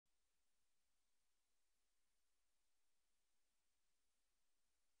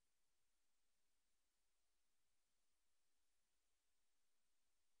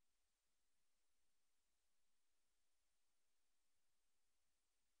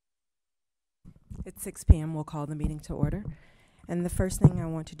It's 6 p.m. We'll call the meeting to order. And the first thing I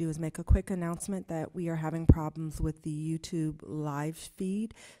want to do is make a quick announcement that we are having problems with the YouTube live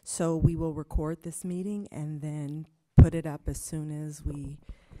feed. So we will record this meeting and then put it up as soon as we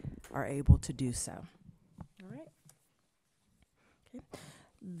are able to do so. All right. Okay.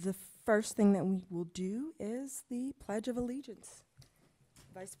 The first thing that we will do is the Pledge of Allegiance.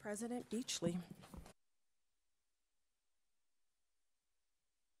 Vice President Beachley.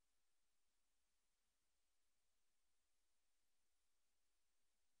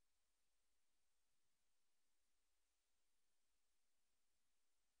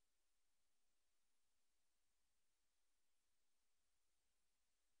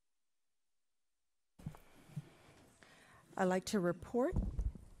 I'd like to report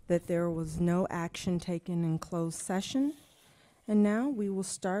that there was no action taken in closed session. And now we will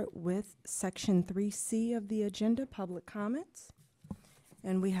start with Section 3C of the agenda, public comments.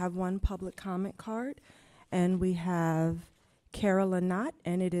 And we have one public comment card. And we have Carol Anott,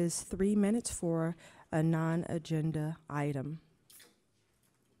 and it is 3 minutes for a non-agenda item.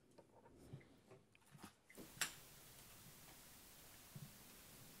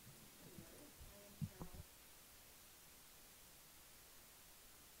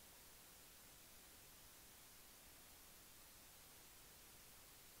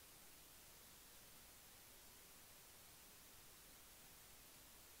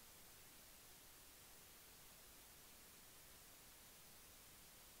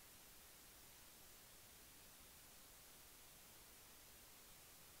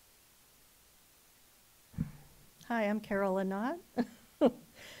 Hi, I'm Carol Anott.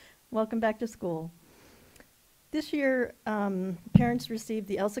 Welcome back to school. This year, parents received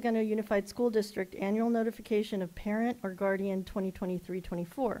the El Segundo Unified School District annual notification of parent or guardian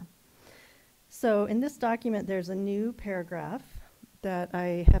 2023-24. So in this document, there's a new paragraph that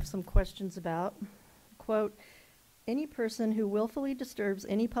I have some questions about. Quote, any person who willfully disturbs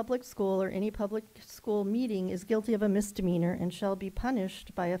any public school or any public school meeting is guilty of a misdemeanor and shall be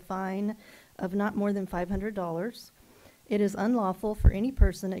punished by a fine of not more than $500. It is unlawful for any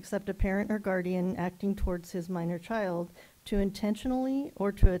person except a parent or guardian acting towards his minor child to intentionally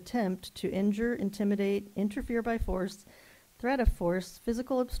or to attempt to injure, intimidate, interfere by force, threat of force,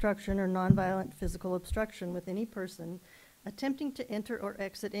 physical obstruction, or nonviolent physical obstruction with any person attempting to enter or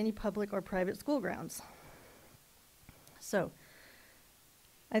exit any public or private school grounds. So,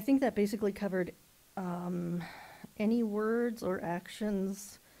 I think that basically covered any words or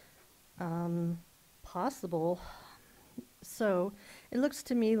actions possible. So, it looks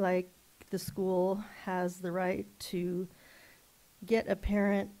to me like the school has the right to get a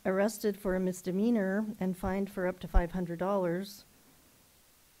parent arrested for a misdemeanor and fined for up to $500.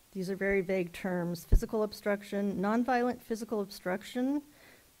 These are very vague terms. Physical obstruction, nonviolent physical obstruction.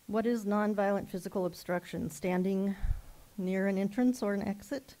 What is nonviolent physical obstruction? Standing near an entrance or an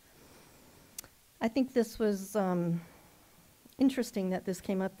exit? I think this was interesting that this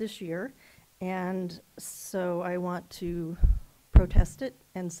came up this year, and so I want to protest it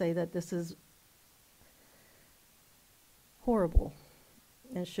and say that this is horrible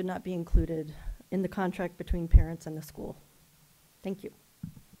and should not be included in the contract between parents and the school. Thank you.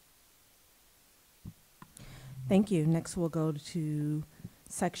 Thank you. Next, we'll go to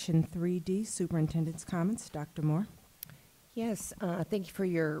Section 3D, Superintendent's comments. Dr. Moore. Yes, thank you for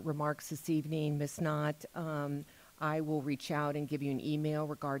your remarks this evening, Ms. Knott. I will reach out and give you an email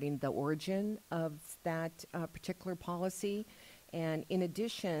regarding the origin of that particular policy. And in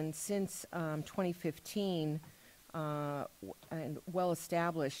addition, since 2015, and well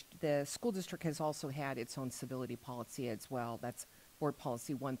established, the school district has also had its own civility policy as well. That's Board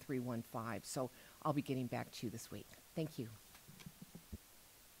Policy 1315. So I'll be getting back to you this week. Thank you.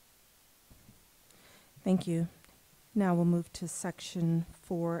 Thank you. Now we'll move to Section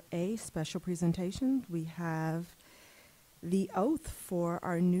 4A, Special Presentation. We have the oath for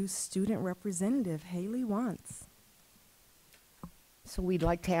our new student representative, Haley Wantz. So we'd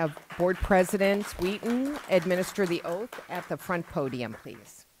like to have Board President Wheaton administer the oath at the front podium,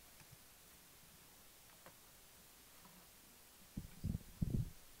 please.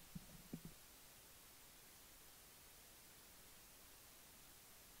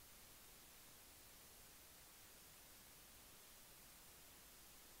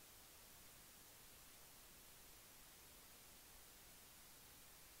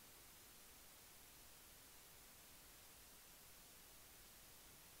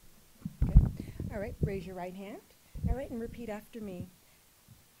 All right, raise your right hand. All right, and repeat after me.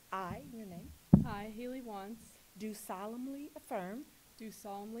 I, your name, I, Haley Wantz, do solemnly affirm do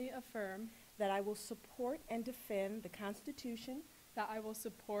solemnly affirm that I will support and defend the Constitution that I will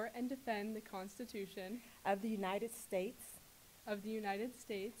support and defend the Constitution of the United States of the United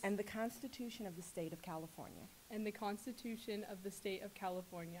States and the Constitution of the State of California and the Constitution of the State of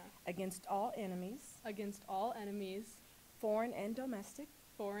California against all enemies, against all enemies, foreign and domestic,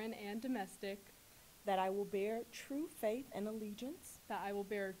 foreign and domestic, that I will bear true faith and allegiance that I will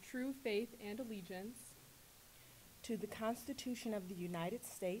bear true faith and allegiance to the Constitution of the United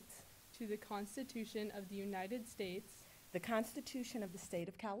States, to the Constitution of the United States, the Constitution of the State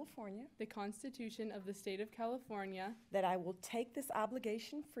of California, the Constitution of the State of California, that I will take this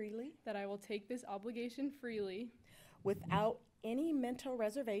obligation freely that I will take this obligation freely without any mental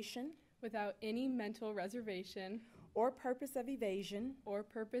reservation without any mental reservation or purpose of evasion, or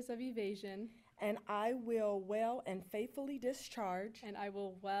purpose of evasion, and I will well and faithfully discharge and I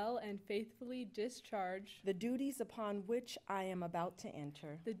will well and faithfully discharge the duties upon which I am about to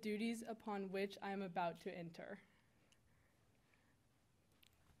enter. the duties upon which I am about to enter.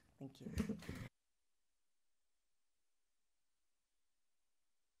 Thank you.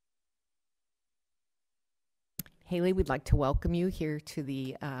 Haley, we'd like to welcome you here to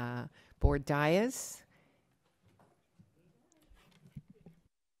the board dais.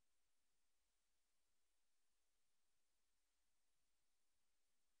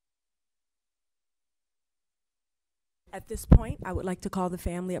 At this point, I would like to call the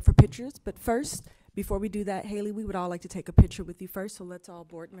family up for pictures, but first, before we do that, Haley, we would all like to take a picture with you first, so let's all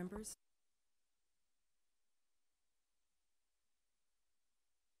board members.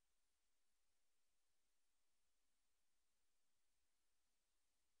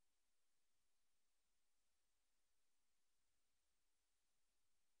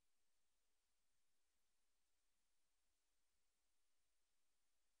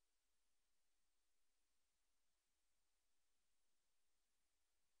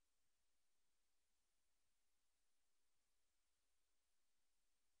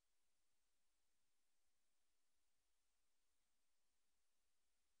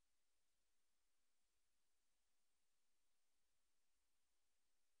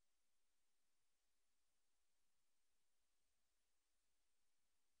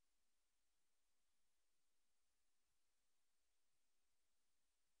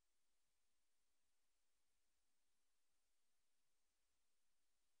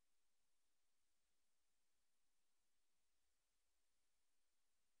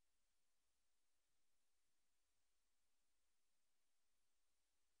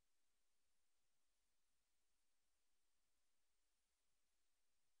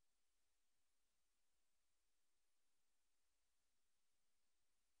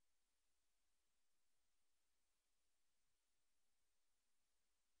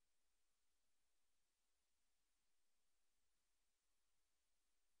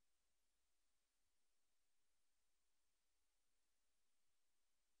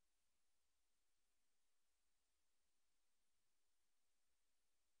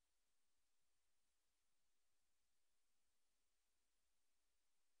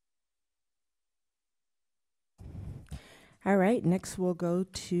 All right, next we'll go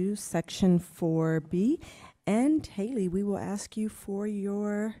to section 4B. And Haley, we will ask you for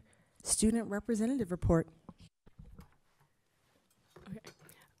your student representative report.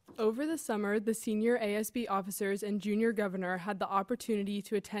 Over the summer, the senior ASB officers and junior governor had the opportunity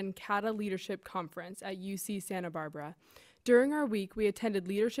to attend CATA Leadership Conference at UC Santa Barbara. During our week, we attended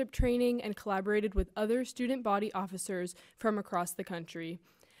leadership training and collaborated with other student body officers from across the country.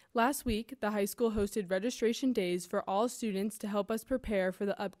 Last week, the high school hosted registration days for all students to help us prepare for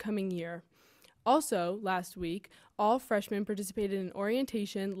the upcoming year. Also, last week, all freshmen participated in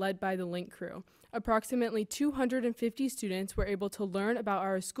orientation led by the Link crew. Approximately 250 students were able to learn about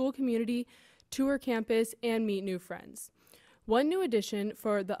our school community, tour campus, and meet new friends. One new addition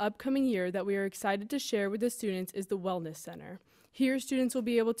for the upcoming year that we are excited to share with the students is the Wellness Center. Here, students will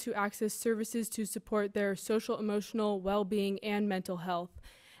be able to access services to support their social, emotional well-being, and mental health.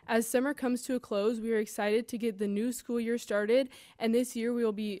 As summer comes to a close, we are excited to get the new school year started, and this year we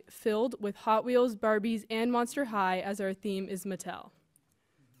will be filled with Hot Wheels, Barbies, and Monster High as our theme is Mattel.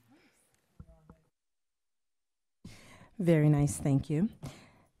 Very nice, thank you.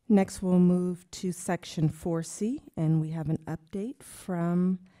 Next, we'll move to section 4C, and we have an update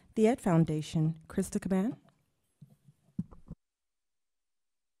from the Ed Foundation. Krista Caban.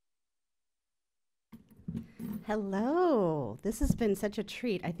 Hello. This has been such a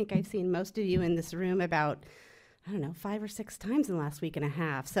treat. I think I've seen most of you in this room about, 5 or 6 times in the last week and a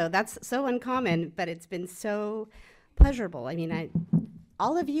half. So that's so uncommon, but it's been so pleasurable. I mean,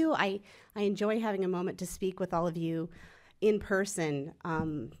 all of you, I enjoy having a moment to speak with all of you in person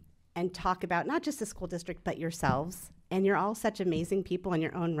and talk about not just the school district, but yourselves And you're all such amazing people in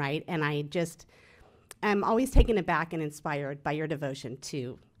your own right, and I'm always taken aback and inspired by your devotion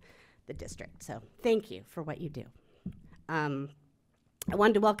to the district. So thank you for what you do. I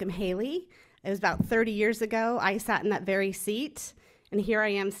wanted to welcome Haley. It was about 30 years ago. I sat in that very seat, and here I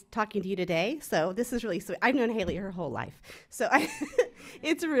am talking to you today. So this is really sweet. I've known Haley her whole life. So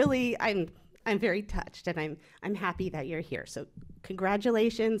it's really, I'm very touched, and I'm happy that you're here. So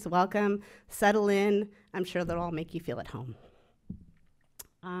congratulations, welcome, settle in. I'm sure that'll all make you feel at home.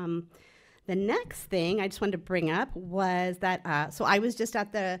 The next thing I just wanted to bring up was that, so I was just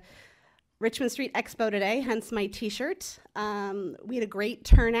at the Richmond Street Expo today, hence my t-shirt. We had a great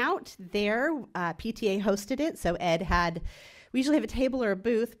turnout there. PTA hosted it, so we usually have a table or a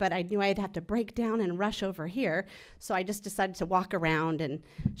booth, but I knew I'd have to break down and rush over here, so I just decided to walk around and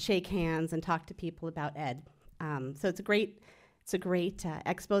shake hands and talk to people about Ed. So it's a great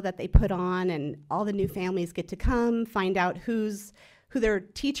expo that they put on, and all the new families get to come, find out who their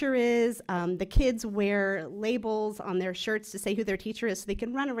teacher is. The kids wear labels on their shirts to say who their teacher is so they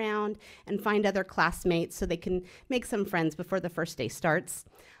can run around and find other classmates so they can make some friends before the first day starts.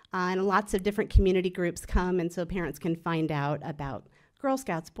 And lots of different community groups come, and so parents can find out about Girl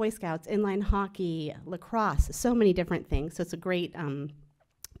Scouts, Boy Scouts, inline hockey, lacrosse, so many different things. So it's a great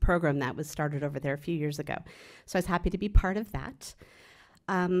program that was started over there a few years ago. So I was happy to be part of that.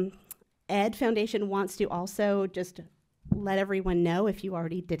 Ed Foundation wants to also just let everyone know, if you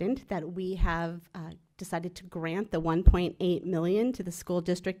already didn't, that we have decided to grant the $1.8 million to the school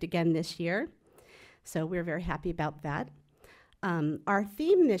district again this year. So we're very happy about that. Our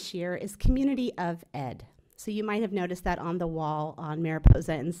theme this year is Community of Ed. So you might have noticed that on the wall on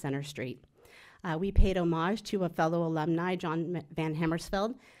Mariposa and Center Street. We paid homage to a fellow alumni, John Van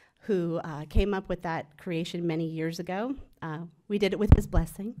Hammersveld, who came up with that creation many years ago. We did it with his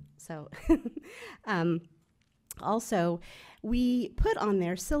blessing. So also, we put on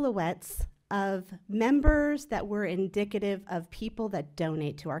there silhouettes of members that were indicative of people that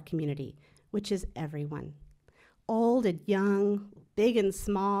donate to our community, which is everyone, old and young, big and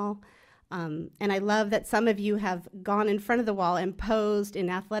small. And I love that some of you have gone in front of the wall and posed in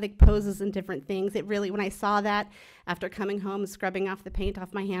athletic poses and different things. It really, when I saw that after coming home and scrubbing off the paint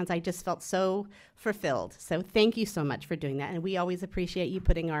off my hands, I just felt so fulfilled. So thank you so much for doing that. And we always appreciate you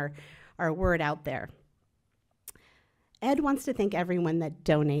putting our word out there. Ed wants to thank everyone that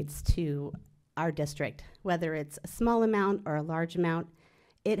donates to our district, whether it's a small amount or a large amount.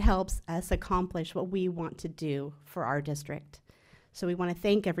 It helps us accomplish what we want to do for our district. So we want to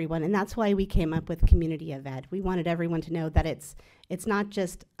thank everyone, and that's why we came up with Community of Ed. We wanted everyone to know that it's not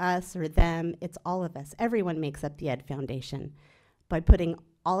just us or them, it's all of us. Everyone makes up the Ed Foundation by putting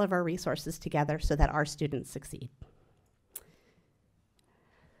all of our resources together so that our students succeed.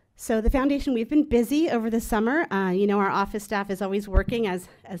 So the foundation, we've been busy over the summer. Our office staff is always working, as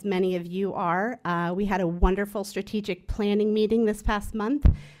many of you are. We had a wonderful strategic planning meeting this past month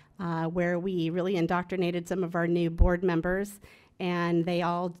where we really indoctrinated some of our new board members, and they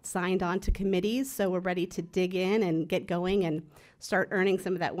all signed on to committees. So we're ready to dig in and get going and start earning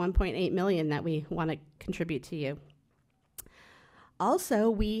some of that $1.8 million that we want to contribute to you. Also,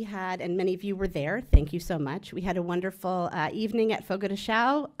 we had, and many of you were there, thank you so much. We had a wonderful evening at Fogo de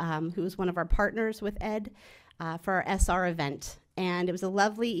Chão, who is one of our partners with Ed, for our SR event. And it was a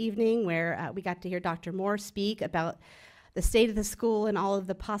lovely evening where we got to hear Dr. Moore speak about the state of the school and all of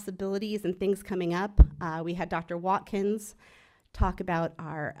the possibilities and things coming up. We had Dr. Watkins talk about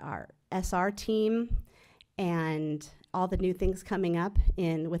our SR team and all the new things coming up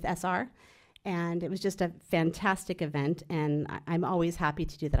with SR. And it was just a fantastic event, and I'm always happy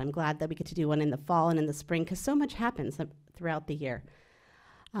to do that. I'm glad that we get to do one in the fall and in the spring, because so much happens throughout the year.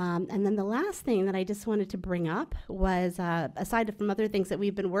 And then the last thing that I just wanted to bring up was, aside from other things that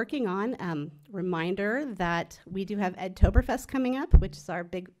we've been working on, reminder that we do have Edtoberfest coming up, which is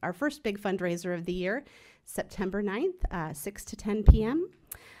our first big fundraiser of the year, September 9th, 6 to 10 p.m.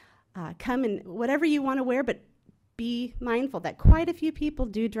 Come in whatever you want to wear, but be mindful that quite a few people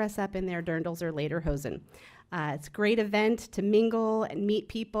do dress up in their dirndls or lederhosen. It's a great event to mingle and meet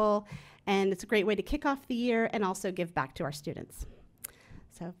people, and it's a great way to kick off the year and also give back to our students.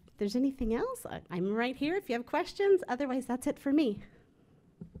 So if there's anything else, I'm right here if you have questions. Otherwise, that's it for me.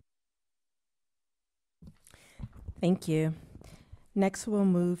 Thank you. Next, we'll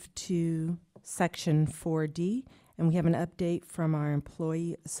move to section 4D, and we have an update from our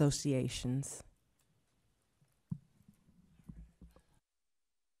employee associations.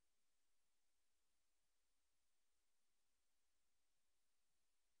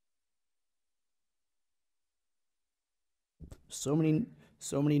 So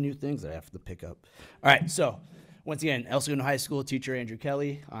many new things that I have to pick up. All right, so Once again, El Segundo High School teacher Andrew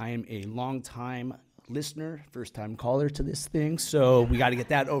Kelly. I am a longtime listener, first-time caller to this thing, so we got to get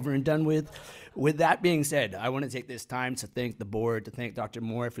that over and done with. With that being said, I want to take this time to thank the board, to thank Dr.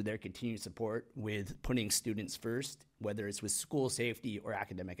 Moore for their continued support with putting students first, whether it's with school safety or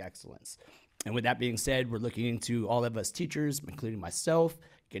academic excellence. And with that being said, we're looking into all of us teachers, including myself,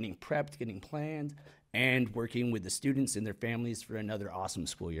 getting prepped, getting planned, and working with the students and their families for another awesome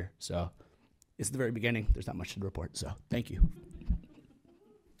school year. So it's the very beginning. There's not much to report, so thank you.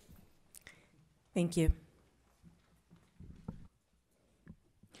 Thank you.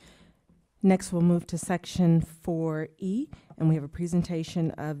 Next, we'll move to section 4E, and we have a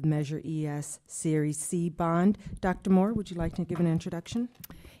presentation of Measure ES Series C bond. Dr. Moore, would you like to give an introduction?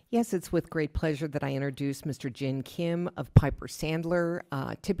 Yes, it's with great pleasure that I introduce Mr. Jin Kim of Piper Sandler.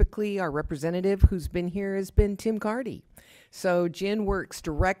 Typically, our representative who's been here has been Tim Cardy. So Jin works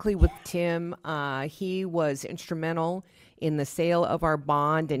directly with Tim. He was instrumental in the sale of our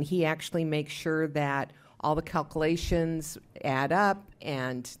bond, and he actually makes sure that all the calculations add up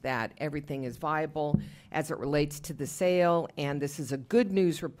and that everything is viable as it relates to the sale. And this is a good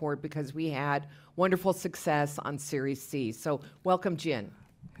news report because we had wonderful success on Series C. So welcome, Jin.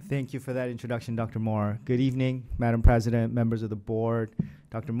 Thank you for that introduction, Dr. Moore. Good evening, Madam President, members of the board,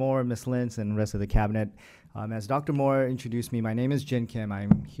 Dr. Moore, Ms. Lintz, and the rest of the cabinet. As Dr. Moore introduced me, my name is Jin Kim.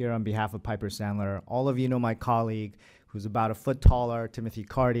 I'm here on behalf of Piper Sandler. All of you know my colleague, who's about a foot taller, Timothy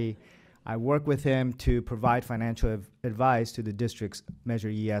Cardy. I work with him to provide financial advice to the district's Measure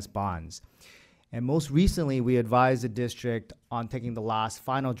ES bonds. And most recently, we advised the district on taking the last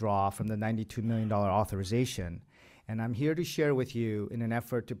final draw from the $92 million authorization. And I'm here to share with you in an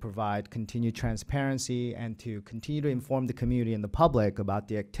effort to provide continued transparency and to continue to inform the community and the public about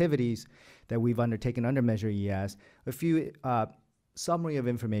the activities that we've undertaken under Measure ES, a few summary of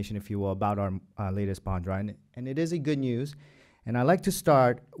information, if you will, about our latest bond draw. And it is a good news. And I'd like to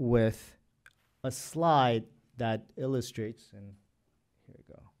start with a slide that illustrates, and here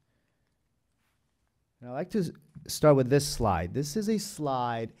we go. And I'd like to start with this slide. This is a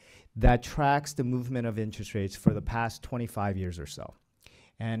slide that tracks the movement of interest rates for the past 25 years or so.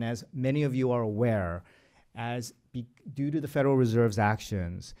 And as many of you are aware, due to the Federal Reserve's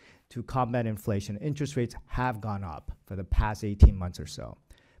actions to combat inflation, interest rates have gone up for the past 18 months or so.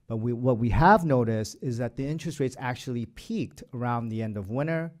 But what we have noticed is that the interest rates actually peaked around the end of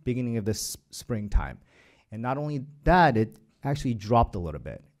winter, beginning of the springtime. And not only that, it actually dropped a little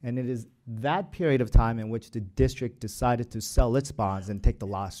bit. And it is that period of time in which the district decided to sell its bonds and take the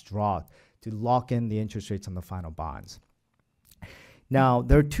last draw to lock in the interest rates on the final bonds. Now,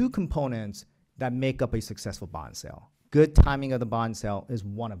 there are two components that make up a successful bond sale. Good timing of the bond sale is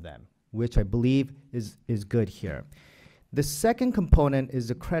one of them, which I believe is good here. The second component is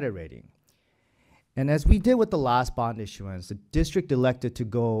the credit rating. And as we did with the last bond issuance, the district elected to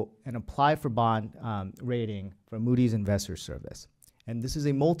go and apply for bond rating for Moody's Investor Service. And this is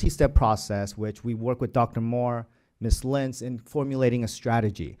a multi-step process which we work with Dr. Moore, Ms. Lintz in formulating a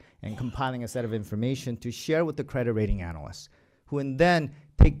strategy and compiling a set of information to share with the credit rating analysts, who will then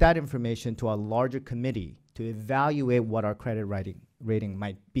take that information to a larger committee to evaluate what our credit rating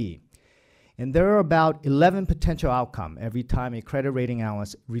might be. And there are about 11 potential outcomes every time a credit rating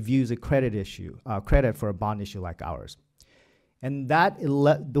analyst reviews a credit for a bond issue like ours. And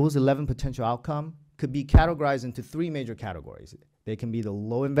those 11 potential outcomes could be categorized into three major categories. They can be the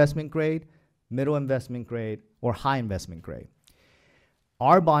low investment grade, middle investment grade, or high investment grade.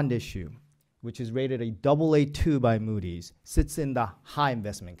 Our bond issue, which is rated a AA2 by Moody's, sits in the high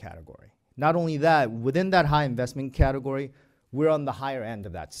investment category. Not only that, within that high investment category, we're on the higher end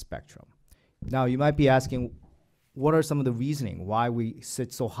of that spectrum. Now, you might be asking, what are some of the reasoning why we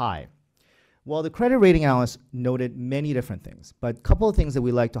sit so high? Well, the credit rating analysts noted many different things, but a couple of things that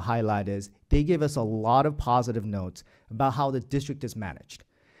we like to highlight is they gave us a lot of positive notes about how the district is managed.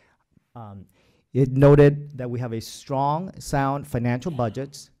 It noted that we have a strong, sound financial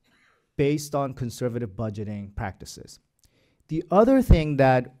budgets based on conservative budgeting practices. The other thing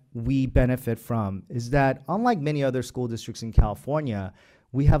that we benefit from is that unlike many other school districts in California,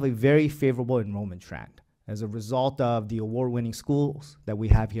 we have a very favorable enrollment trend as a result of the award-winning schools that we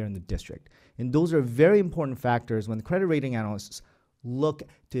have here in the district. And those are very important factors when the credit rating analysts look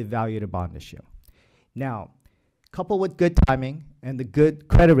to evaluate a bond issue. Now, coupled with good timing and the good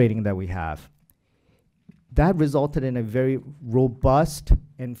credit rating that we have, that resulted in a very robust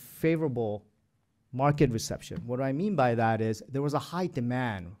and favorable market reception. What I mean by that is there was a high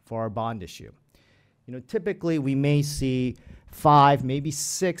demand for our bond issue. You know, typically we may see 5, maybe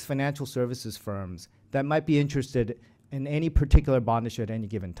 6 financial services firms that might be interested in any particular bond issue at any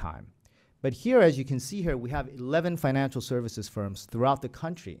given time. But here, as you can see here, we have 11 financial services firms throughout the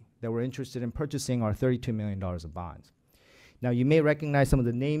country that were interested in purchasing our $32 million of bonds. Now, you may recognize some of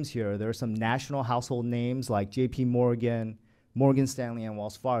the names here. There are some national household names like JP Morgan, Morgan Stanley, and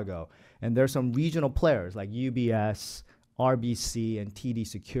Wells Fargo. And there are some regional players like UBS, RBC, and TD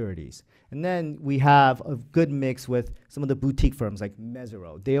Securities. And then we have a good mix with some of the boutique firms like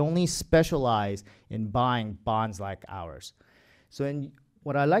Mesirow. They only specialize in buying bonds like ours. So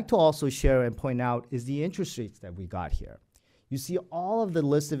what I'd like to also share and point out is the interest rates that we got here. You see all of the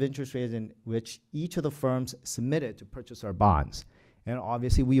list of interest rates in which each of the firms submitted to purchase our bonds. And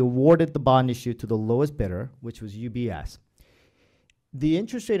obviously, we awarded the bond issue to the lowest bidder, which was UBS. The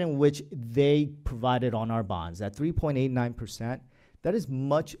interest rate in which they provided on our bonds, at 3.89%, that is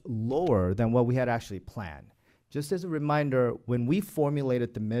much lower than what we had actually planned. Just as a reminder, when we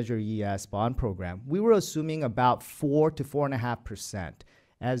formulated the Measure ES bond program, we were assuming about 4 to 4.5%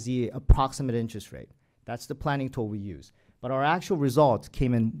 as the approximate interest rate. That's the planning tool we use. But our actual results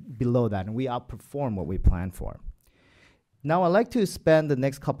came in below that, and we outperformed what we planned for. Now, I'd like to spend the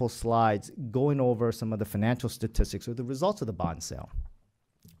next couple slides going over some of the financial statistics or the results of the bond sale.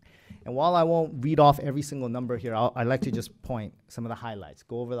 And while I won't read off every single number here, I'd like to just point some of the highlights,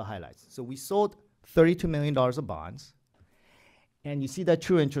 go over the highlights. So we sold $32 million of bonds, and you see that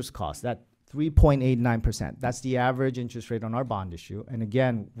true interest cost, that 3.89%. That's the average interest rate on our bond issue. And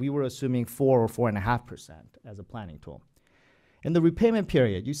again, we were assuming 4 or 4.5% as a planning tool. In the repayment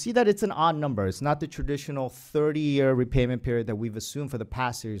period, you see that it's an odd number. It's not the traditional 30-year repayment period that we've assumed for the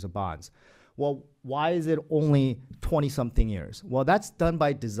past series of bonds. Well, why is it only 20-something years? Well, that's done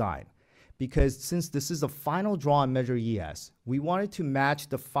by design. Because since this is the final draw on Measure ES, we wanted to match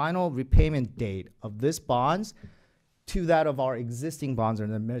the final repayment date of this bonds to that of our existing bonds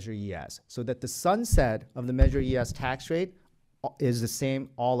under Measure ES, so that the sunset of the Measure ES tax rate is the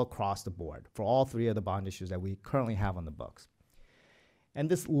same all across the board for all three of the bond issues that we currently have on the books. And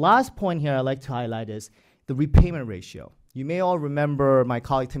this last point here I'd like to highlight is the repayment ratio. You may all remember my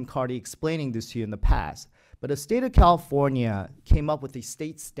colleague Tim Carty explaining this to you in the past, but the state of California came up with a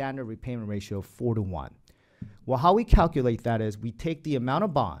state standard repayment ratio of 4-to-1. Well, how we calculate that is we take the amount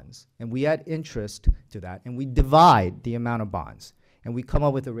of bonds and we add interest to that and we divide the amount of bonds and we come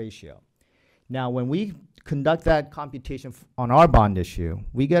up with a ratio. Now, when we conduct that computation on our bond issue,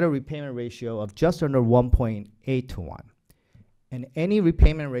 we get a repayment ratio of just under 1.8-to-1. And any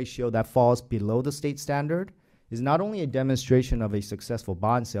repayment ratio that falls below the state standard is not only a demonstration of a successful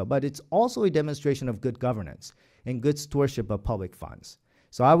bond sale, but it's also a demonstration of good governance and good stewardship of public funds.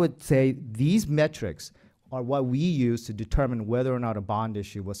 So I would say these metrics are what we use to determine whether or not a bond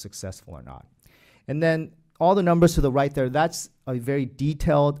issue was successful or not. And then all the numbers to the right there, that's a very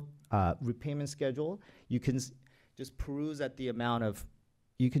detailed repayment schedule. You can just peruse at the amount of,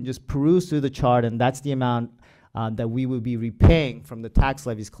 you can just peruse through the chart, and that's the amount that we will be repaying from the tax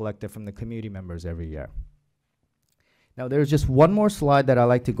levies collected from the community members every year. Now, there's just one more slide that I'd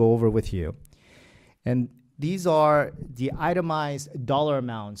like to go over with you. And these are the itemized dollar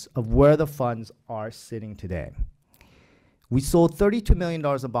amounts of where the funds are sitting today. We sold $32 million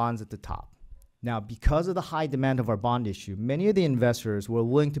of bonds at the top. Now, because of the high demand of our bond issue, many of the investors were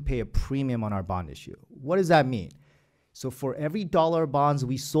willing to pay a premium on our bond issue. What does that mean? So for every dollar of bonds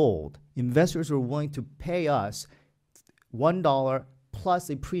we sold, investors were willing to pay us $1 plus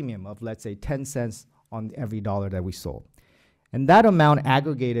a premium of, let's say, 10 cents on every dollar that we sold. And that amount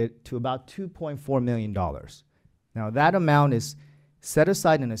aggregated to about $2.4 million. Now, that amount is set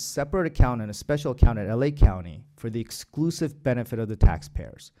aside in a separate account and a special account at LA County for the exclusive benefit of the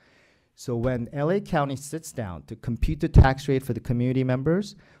taxpayers. So when LA County sits down to compute the tax rate for the community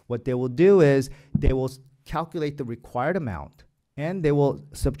members, what they will do is they will calculate the required amount and they will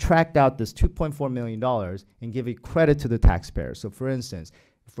subtract out this $2.4 million and give a credit to the taxpayers. So for instance,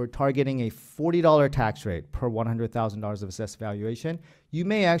 if we're targeting a $40 tax rate per $100,000 of assessed valuation, you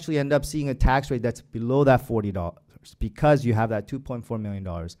may actually end up seeing a tax rate that's below that $40 because you have that $2.4 million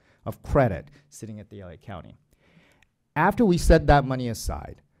of credit sitting at the LA County. After we set that money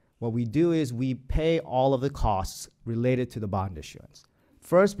aside, what we do is we pay all of the costs related to the bond issuance.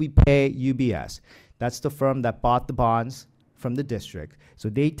 First, we pay UBS. That's the firm that bought the bonds from the district. So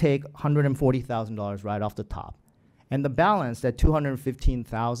they take $140,000 right off the top. And the balance, that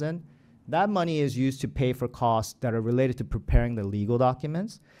 $215,000, that money is used to pay for costs that are related to preparing the legal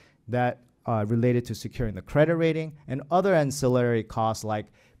documents, that are related to securing the credit rating, and other ancillary costs like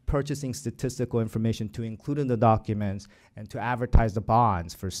purchasing statistical information to include in the documents and to advertise the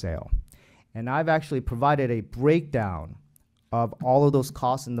bonds for sale. And I've actually provided a breakdown of all of those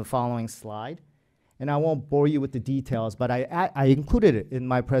costs in the following slide. And I won't bore you with the details, but I included it in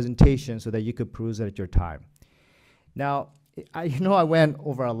my presentation so that you could peruse it at your time. Now, I went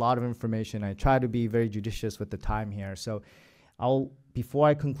over a lot of information. I try to be very judicious with the time here. So before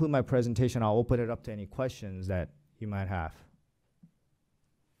I conclude my presentation, I'll open it up to any questions that you might have.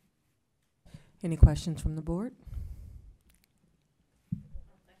 Any questions from the board?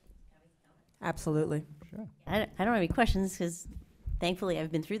 Absolutely. Sure. I don't have any questions because thankfully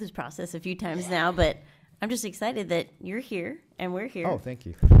I've been through this process a few times now, but I'm just excited that you're here and we're here Oh, thank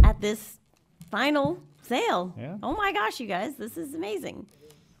you. at this final sale. Yeah. Oh my gosh, you guys, this is amazing.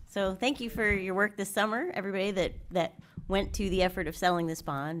 So thank you for your work this summer, everybody that went to the effort of selling this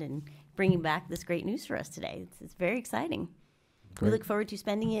bond and bringing back this great news for us today. It's very exciting. Great. We look forward to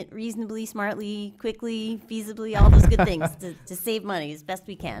spending it reasonably, smartly, quickly, feasibly, all those good things to save money as best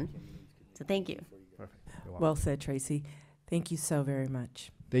we can. So thank you. Perfect. You're welcome. Well said, Tracy. Thank you so very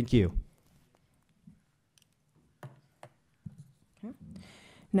much. Thank you.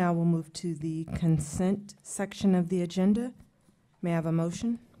 Now we'll move to the consent section of the agenda. May I have a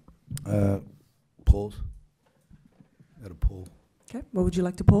motion? Polls. Got a poll. Okay, what would you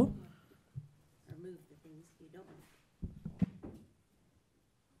like to pull? Remove the things you don't want.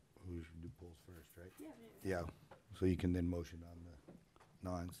 We should do polls first, right? Yeah. So you can then motion on the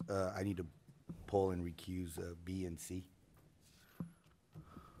nons. I need to poll and recuse B and C.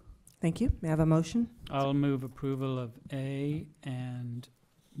 Thank you. May I have a motion? I'll move approval of A and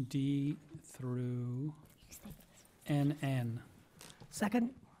D through NN. Second?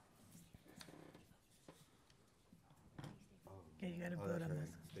 Okay, you gotta vote on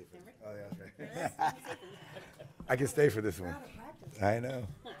this. Oh, yeah, that's right. I can stay for this one. I know.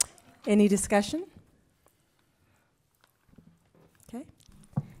 Any discussion? Okay.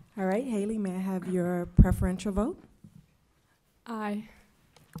 All right, Haley, may I have your preferential vote? Aye.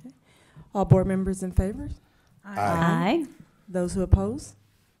 All board members in favor? Aye. Those who oppose?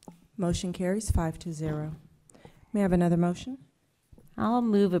 Motion carries 5-0. May I have another motion? I'll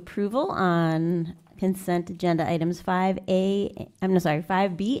move approval on consent agenda items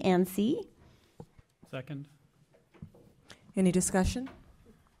 5B and C. Second. Any discussion?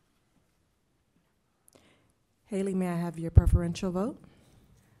 Haley, may I have your preferential vote?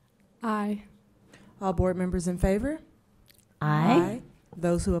 Aye. All board members in favor? Aye.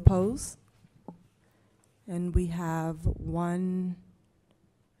 Those who oppose? And we have motion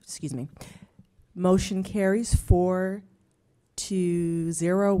carries 4-0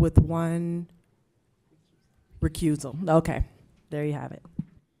 with one recusal. Okay, there you have it.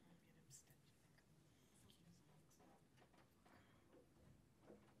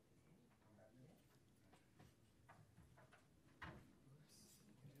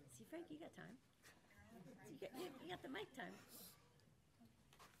 See, Frank, you got time. You got the mic time.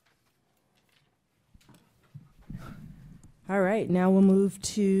 All right, now we'll move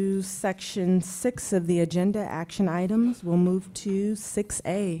to section 6 of the agenda, action items. We'll move to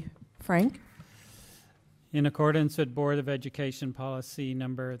 6A. Frank? In accordance with Board of Education Policy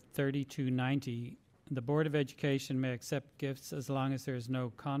Number 3290, the Board of Education may accept gifts as long as there is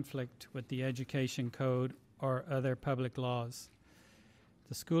no conflict with the Education Code or other public laws.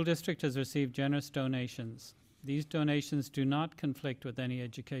 The school district has received generous donations. These donations do not conflict with any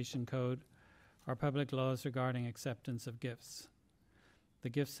Education Code or public laws regarding acceptance of gifts. The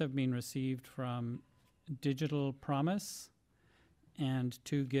gifts have been received from Digital Promise and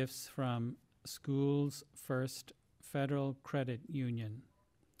 2 gifts from Schools First Federal Credit Union.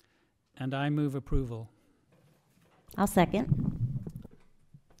 And I move approval. I'll second.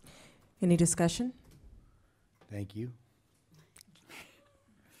 Any discussion? Thank you.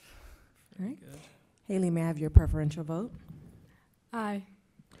 All right. Haley, may I have your preferential vote? Aye.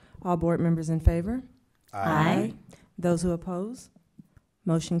 All board members in favor? Aye. Those who oppose?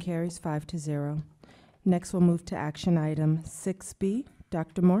 Motion carries 5-0. Next, we'll move to action item 6B.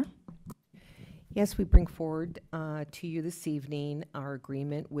 Dr. Moore? Yes, we bring forward to you this evening our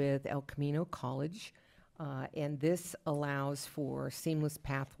agreement with El Camino College, and this allows for seamless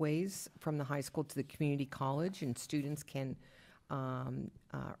pathways from the high school to the community college, and students can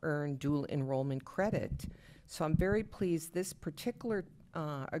earn dual enrollment credit. So I'm very pleased. This particular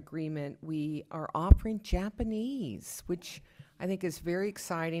agreement, we are offering Japanese, which I think is very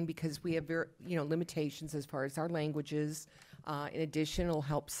exciting because we have limitations as far as our languages. In addition, it'll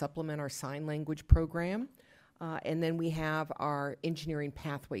help supplement our sign language program. And then we have our engineering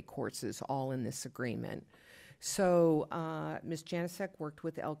pathway courses all in this agreement. So Ms. Janicek worked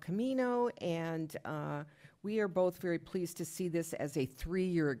with El Camino, and we are both very pleased to see this as a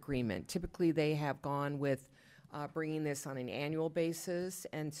 3-year agreement. Typically, they have gone with bringing this on an annual basis,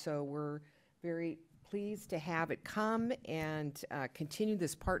 and so we're very pleased to have it come and continue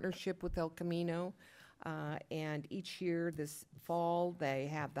this partnership with El Camino. And each year this fall, they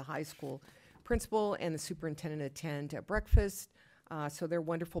have the high school principal and the superintendent attend a breakfast. So they're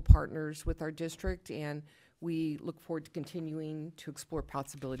wonderful partners with our district, and we look forward to continuing to explore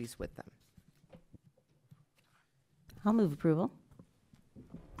possibilities with them. I'll move approval.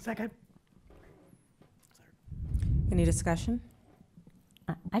 Second. Any discussion?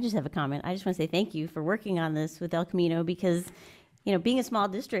 I just have a comment. I just want to say thank you for working on this with El Camino because, you know, being a small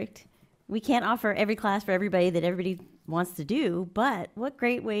district, we can't offer every class for everybody that everybody wants to do, but what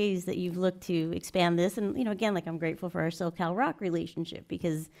great ways that you've looked to expand this. And, you know, again, like I'm grateful for our SoCal Rock relationship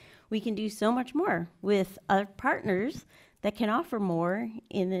because we can do so much more with our partners that can offer more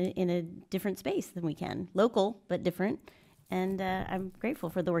in a different space than we can. Local, but different. And I'm grateful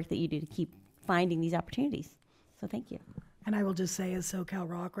for the work that you do to keep finding these opportunities. So thank you. And I will just say, as SoCal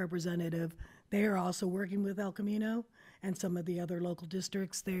Rock representative, they are also working with El Camino and some of the other local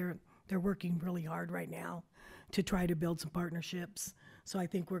districts. They're working really hard right now to try to build some partnerships. So I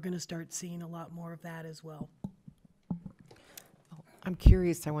think we're going to start seeing a lot more of that as well. I'm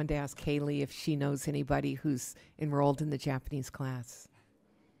curious, I wanted to ask Haley if she knows anybody who's enrolled in the Japanese class.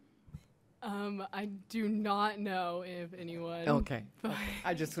 I do not know if anyone. Okay.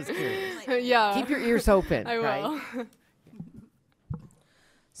 I just was curious. Yeah. Keep your ears open. I right? will.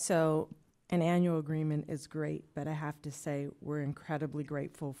 So an annual agreement is great, but I have to say we're incredibly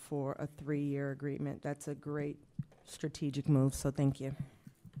grateful for a 3-year agreement. That's a great strategic move, so thank you.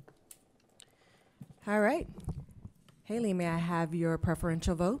 All right. Haley, may I have your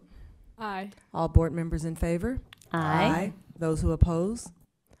preferential vote? Aye. All board members in favor? Aye. Those who oppose?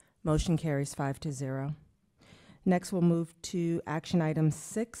 Motion carries 5-0. Next, we'll move to action item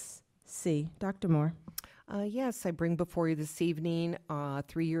 6C. Dr. Moore. Yes, I bring before you this evening a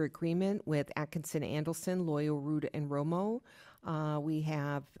 3-year agreement with Atkinson Andelson, Loyo, Ruda, and Romo. We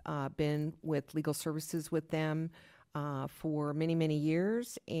have been with legal services with them for many, many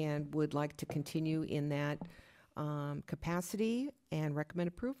years and would like to continue in that capacity and recommend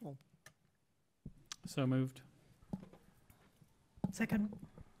approval. So moved. Second.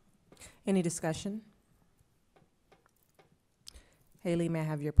 Any discussion? Haley, may I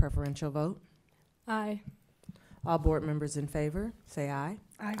have your preferential vote? Aye. All board members in favor, say aye.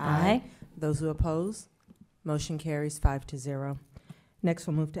 Aye. Those who oppose, motion carries 5-0. Next,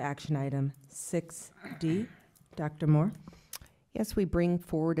 we'll move to action item 6D. Dr. Moore. Yes, we bring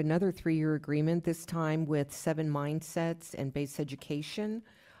forward another 3-year agreement, this time with 7 Mindsets and Base Education.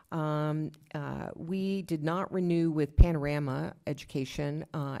 We did not renew with Panorama Education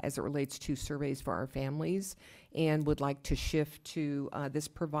as it relates to surveys for our families and would like to shift to this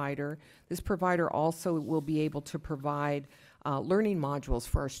provider. This provider also will be able to provide learning modules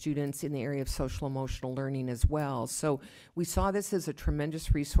for our students in the area of social emotional learning as well. So we saw this as a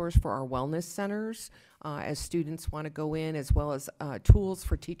tremendous resource for our wellness centers as students want to go in, as well as tools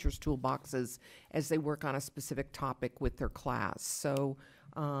for teachers' toolboxes as they work on a specific topic with their class. So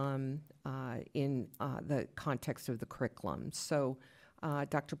in the context of the curriculum. So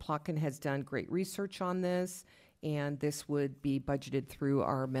Dr. Plotkin has done great research on this, and this would be budgeted through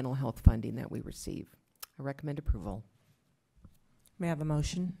our mental health funding that we receive. I recommend approval. May I have a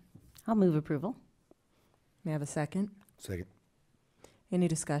motion? I'll move approval. May I have a second? Second. Any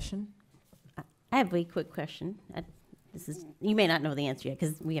discussion? I have a quick question. You may not know the answer yet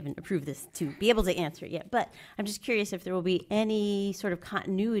because we haven't approved this to be able to answer it yet, but I'm just curious if there will be any sort of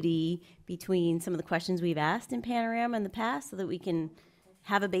continuity between some of the questions we've asked in Panorama in the past so that we can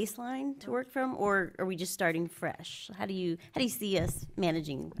have a baseline to work from, or are we just starting fresh? How do you see us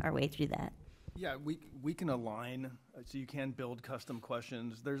managing our way through that? Yeah, we can align, so you can build custom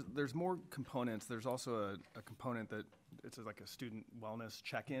questions. There's more components. There's also a component that it's like a student wellness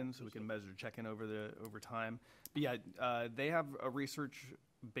check-in, so we can measure check-in over time. But yeah, they have a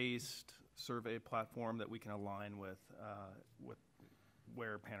research-based survey platform that we can align with what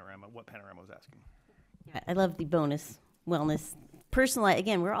Panorama was asking. Yeah, I love the bonus wellness.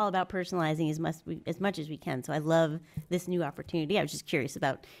 Again, we're all about personalizing as much as we can. So I love this new opportunity. I was just curious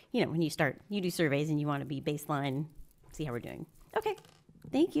about, when you do surveys and you want to be baseline, see how we're doing. Okay,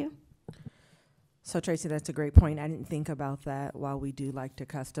 thank you. So Tracy, that's a great point. I didn't think about that. While we do like to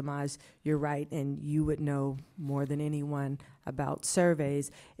customize, you're right, and you would know more than anyone about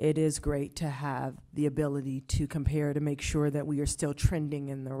surveys. It is great to have the ability to compare to make sure that we are still trending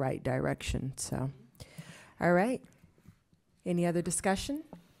in the right direction. So, all right. Any other discussion?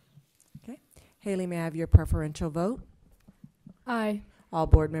 Okay. Haley, may I have your preferential vote? Aye. All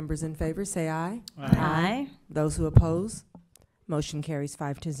board members in favor, say aye. Aye. Those who oppose, motion carries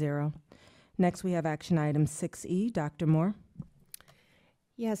 5-0. Next, we have action item 6E. Dr. Moore.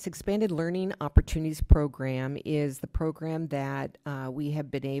 Yes, Expanded Learning Opportunities Program is the program that we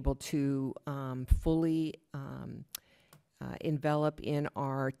have been able to fully envelop in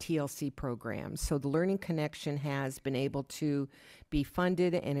our TLC program. So the Learning Connection has been able to be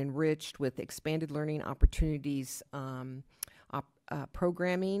funded and enriched with Expanded Learning Opportunities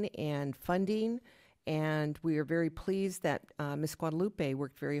programming and funding. And we are very pleased that Ms. Guadalupe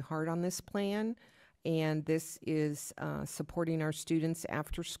worked very hard on this plan. And this is supporting our students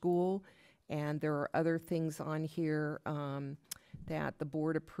after school. And there are other things on here that the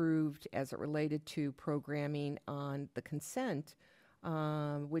board approved as it related to programming on the consent,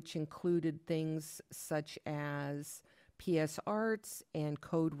 which included things such as PS Arts and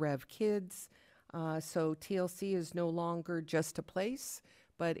Code Rev Kids. So TLC is no longer just a place,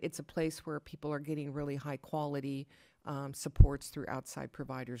 but it's a place where people are getting really high quality supports through outside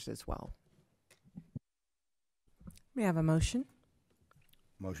providers as well. May I have a motion?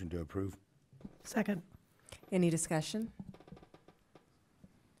 Motion to approve. Second. Any discussion?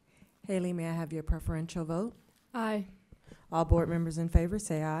 Haley, may I have your preferential vote? Aye. All board members in favor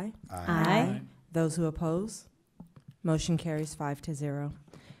say aye. Aye. Those who oppose? Motion carries 5-0.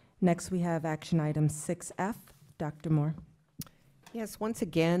 Next, we have action item 6F. Dr. Moore. Yes, once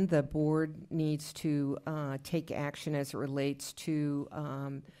again, the board needs to take action as it relates to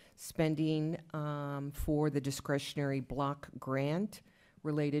spending for the discretionary block grant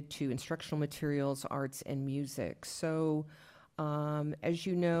related to instructional materials, arts, and music. So, as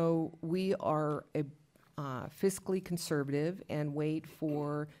you know, we are fiscally conservative and wait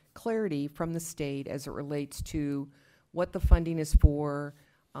for clarity from the state as it relates to what the funding is for.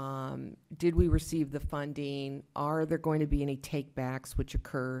 Did we receive the funding? Are there going to be any takebacks, which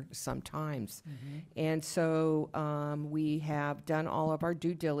occur sometimes? And so we have done all of our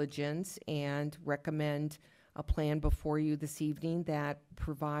due diligence and recommend a plan before you this evening that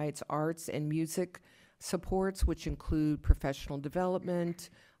provides arts and music supports, which include professional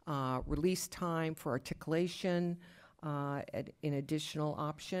development, release time for articulation, an additional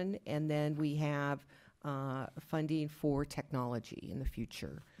option, and then we have funding for technology in the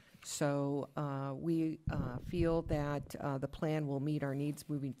future. So we feel that the plan will meet our needs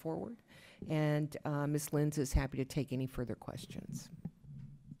moving forward, and Ms. Linz is happy to take any further questions.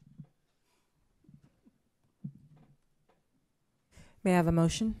 May I have a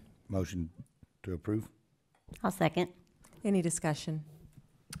motion? Motion to approve. I'll second. Any discussion?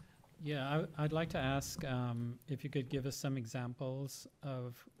 Yeah, I'd like to ask if you could give us some examples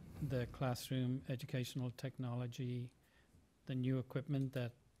of the classroom educational technology, the new equipment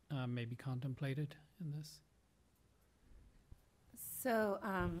that may be contemplated in this. So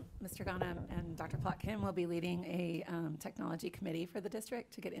Mr. Ghana and Dr. Plotkin will be leading a technology committee for the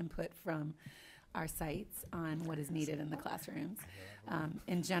district to get input from our sites on what is needed in the classrooms.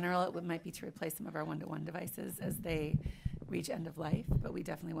 In general, it might be to replace some of our one-to-one devices as they reach end of life, but we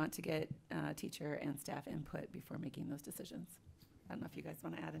definitely want to get teacher and staff input before making those decisions. I don't know if you guys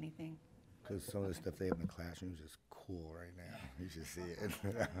want to add anything. Because some of the stuff they have in the classrooms is cool right now. You should see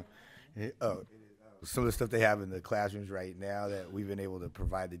it. Some of the stuff they have in the classrooms right now that we've been able to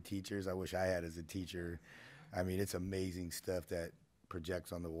provide the teachers, I wish I had as a teacher. I mean, it's amazing stuff that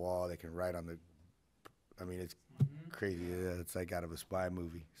projects on the wall. They can write on the, I mean, it's crazy. It's like out of a spy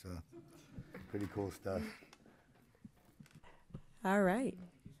movie. So pretty cool stuff. All right.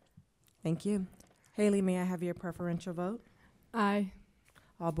 Thank you. Haley, may I have your preferential vote? Aye.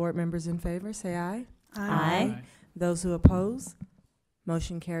 All board members in favor say aye. Aye. Those who oppose?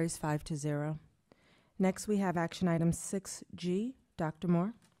 Motion carries 5-0. Next, we have action item 6G. Dr.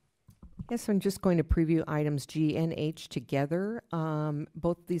 Moore. Yes, I'm just going to preview items G and H together.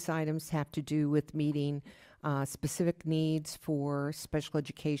 Both of these items have to do with meeting specific needs for special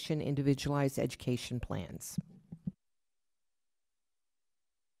education, individualized education plans.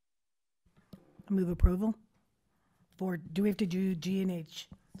 I move approval. For, do we have to do G and H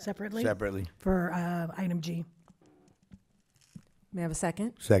separately? Separately. For item G. May I have a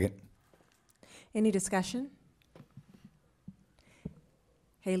second? Second. Any discussion?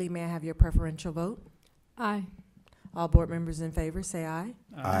 Haley, may I have your preferential vote? Aye. All board members in favor say aye.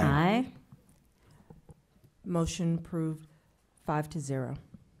 Aye. Motion approved 5-0.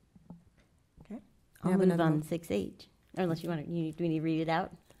 Okay. I'll have move another on one. 6H. Or unless you want to, do we need to read it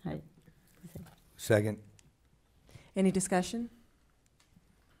out? Second. Any discussion?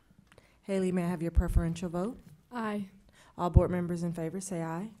 Haley, may I have your preferential vote? Aye. All board members in favor say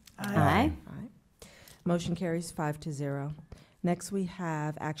aye. Aye. Aye. Motion carries 5-0. Next, we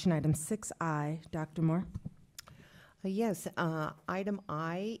have action item 6I. Dr. Moore. Yes, item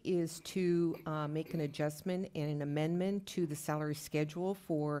I is to make an adjustment and an amendment to the salary schedule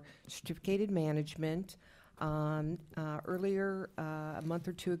for certificated management. Earlier, a month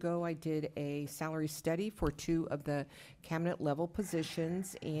or two ago, I did a salary study for 2 of the cabinet level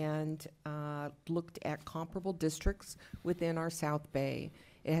positions and looked at comparable districts within our South Bay.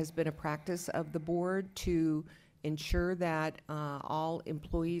 It has been a practice of the board to ensure that all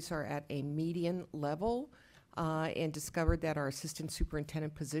employees are at a median level, and discovered that our assistant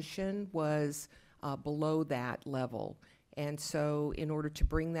superintendent position was below that level. And so in order to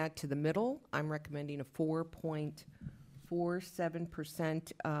bring that to the middle, I'm recommending a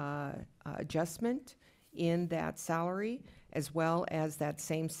 4.47% adjustment in that salary, as well as that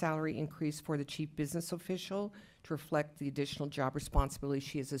same salary increase for the chief business official to reflect the additional job responsibility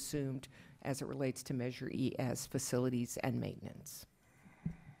she has assumed as it relates to Measure E as facilities and maintenance.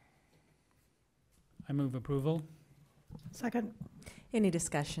 I move approval. Second. Any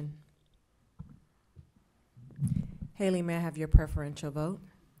discussion? Haley, may I have your preferential vote?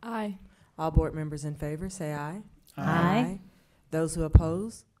 Aye. All board members in favor, say aye. Aye. Those who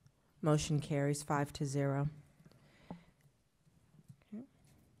oppose, motion carries 5-0. Okay.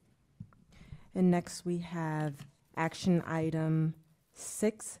 And next we have action item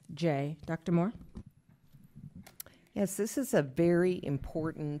 6J. Dr. Moore? Yes, this is a very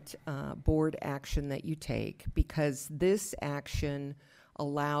important board action that you take, because this action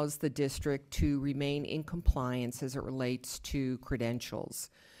allows the district to remain in compliance as it relates to credentials.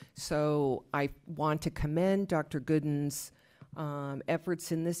 So I want to commend Dr. Gooden's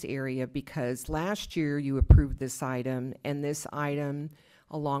efforts in this area, because last year you approved this item, and this item,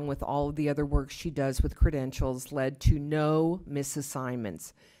 along with all of the other work she does with credentials, led to no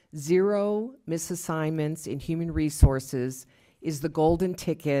misassignments. 0 misassignments in human resources is the golden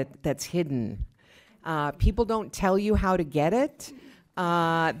ticket that's hidden. People don't tell you how to get it.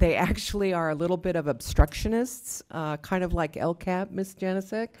 They actually are a little bit of obstructionists, kind of like LCAP, Ms.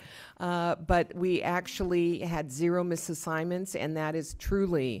 Janicek. But we actually had 0 misassignments, and that is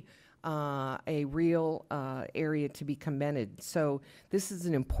truly a real area to be commended. So this is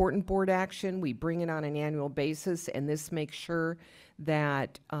an important board action. We bring it on an annual basis, and this makes sure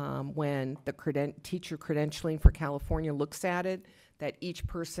that when the teacher credentialing for California looks at it, that each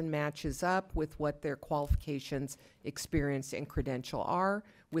person matches up with what their qualifications, experience, and credential are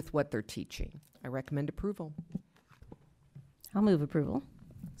with what they're teaching. I recommend approval. I'll move approval.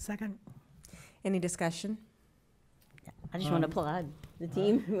 Second. Any discussion? I just want to applaud the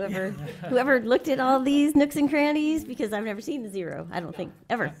team, whoever looked at all these nooks and crannies, because I've never seen the 0, I don't think,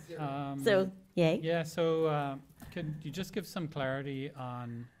 ever. So, yay. Yeah, so could you just give some clarity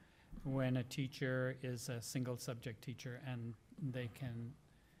on when a teacher is a single subject teacher and they can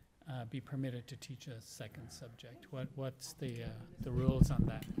be permitted to teach a second subject? What's the rules on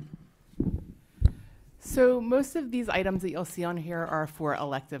that? So most of these items that you'll see on here are for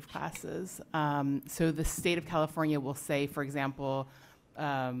elective classes. So the state of California will say, for example,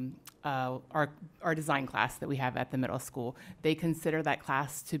 our design class that we have at the middle school, they consider that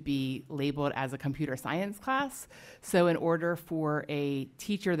class to be labeled as a computer science class. So in order for a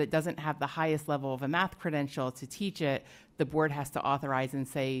teacher that doesn't have the highest level of a math credential to teach it, the board has to authorize and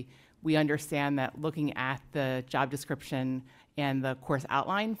say, we understand that looking at the job description and the course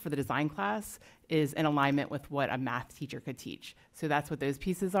outline for the design class is in alignment with what a math teacher could teach. So that's what those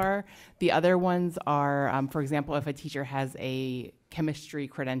pieces are. The other ones are, for example, if a teacher has a chemistry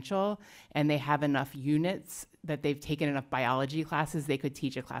credential and they have enough units that they've taken enough biology classes, they could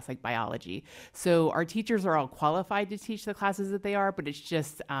teach a class like biology. So our teachers are all qualified to teach the classes that they are, but it's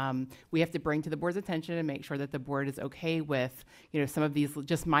just we have to bring to the board's attention and make sure that the board is okay with, some of these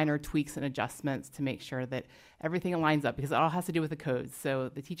just minor tweaks and adjustments to make sure that everything aligns up, because it all has to do with the codes. So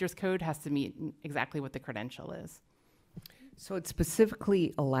the teacher's code has to meet exactly what the credential is. So it's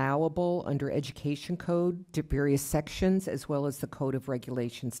specifically allowable under Education Code to various sections, as well as the Code of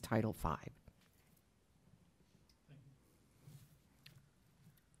Regulations, Title V.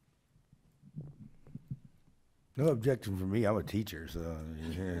 No objection from me. I'm a teacher, so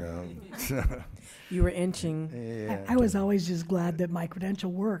You were inching. Yeah. I was always just glad that my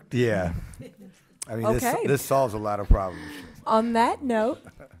credential worked. Yeah. I mean, Okay. this solves a lot of problems. On that note,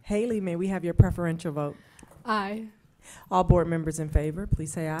 Haley, may we have your preferential vote? Aye. All board members in favor,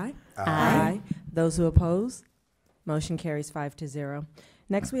 please say aye. Aye. Those who oppose, motion carries 5-0.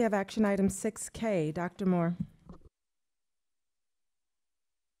 Next, we have action item 6K. Dr. Moore.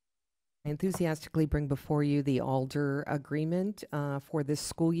 I enthusiastically bring before you the Alder agreement for this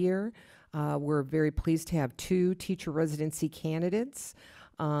school year. We're very pleased to have 2 teacher residency candidates.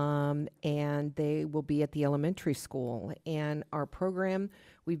 and they will be at the elementary school. And our program,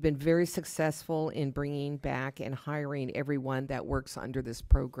 we've been very successful in bringing back and hiring everyone that works under this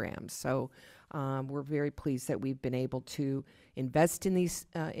program. So we're very pleased that we've been able to invest in these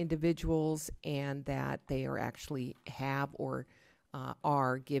individuals and that they are actually have or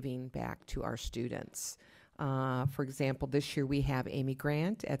are giving back to our students. For example, this year we have Amy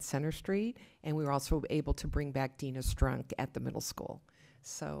Grant at Center Street, and we were also able to bring back Dina Strunk at the middle school.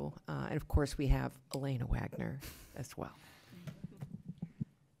 So, and of course we have Elena Wagner as well.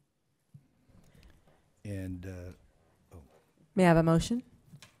 And May I have a motion?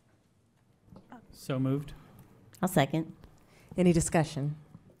 So moved. I'll second. Any discussion?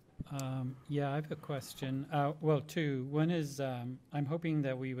 Yeah, I have a question. Well, two. One is I'm hoping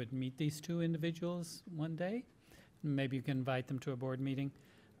that we would meet these two individuals one day. Maybe you can invite them to a board meeting.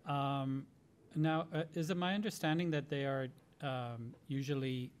 Now, is it my understanding that they are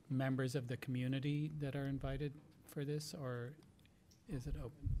usually members of the community that are invited for this, or is it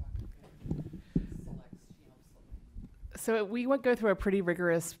open? So we would go through a pretty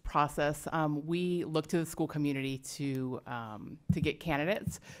rigorous process. We look to the school community to get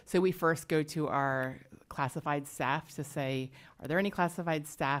candidates. So we first go to our classified staff to say, are there any classified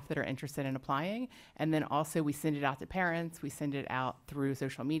staff that are interested in applying? And then also we send it out to parents. We send it out through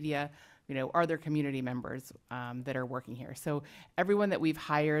social media. You know, are there community members that are working here? So everyone that we've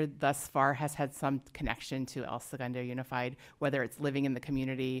hired thus far has had some connection to El Segundo Unified, whether it's living in the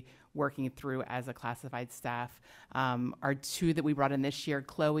community, working through as a classified staff. Our two that we brought in this year,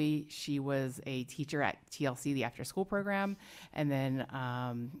 Chloe, she was a teacher at TLC, the after school program. And then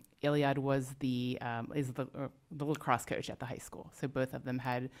Iliad was the lacrosse coach at the high school. So both of them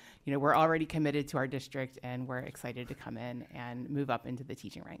had, you know, we're already committed to our district and we're excited to come in and move up into the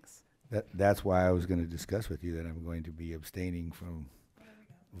teaching ranks. that's why I was going to discuss with you that I'm going to be abstaining from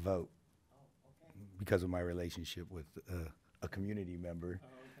vote because of my relationship with a community member.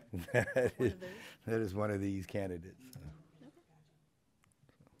 That is one of these candidates.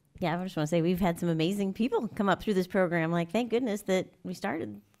 Yeah, I just want to say we've had some amazing people come up through this program. Like, thank goodness that we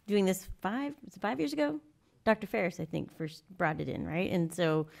started doing this 5 years ago? Dr. Ferris, I think, first brought it in, right? And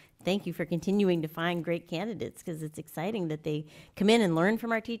so thank you for continuing to find great candidates, because it's exciting that they come in and learn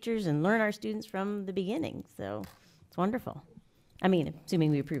from our teachers and learn our students from the beginning. So it's wonderful. I mean,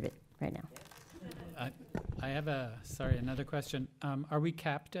 assuming we approve it right now. I have another question. Are we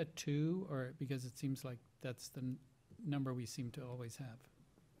capped at 2, or because it seems like that's the number we seem to always have?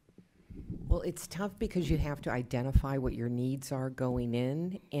 Well, it's tough because you have to identify what your needs are going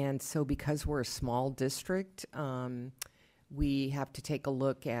in. And so because we're a small district, we have to take a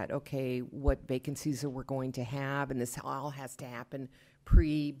look at, okay, what vacancies are we going to have? And this all has to happen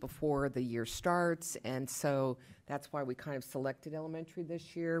before the year starts. And so that's why we kind of selected elementary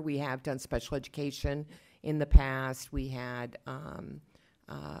this year. We have done special education in the past. We had,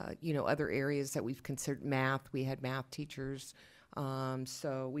 other areas that we've considered. Math, we had math teachers.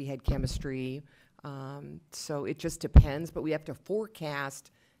 So we had chemistry. So it just depends, but we have to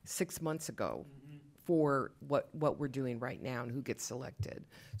forecast 6 months ago for what we're doing right now and who gets selected.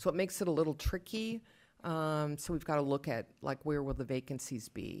 So it makes it a little tricky. So we've got to look at, like, where will the vacancies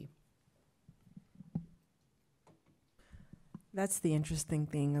be? That's the interesting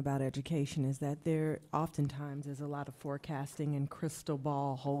thing about education, is that there oftentimes is a lot of forecasting and crystal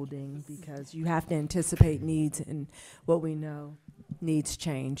ball holding, because you have to anticipate needs, and what we know, needs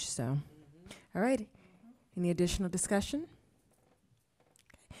change. So, all right. Any additional discussion?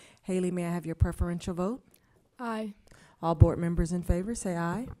 Okay. Haley, may I have your preferential vote? Aye. All board members in favor, say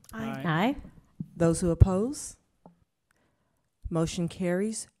aye. Aye. Aye. Those who oppose? Motion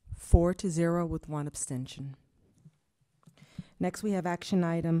carries 4-0 with 1 abstention. Next, we have action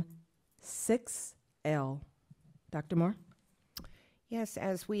item 6L. Dr. Moore? Yes,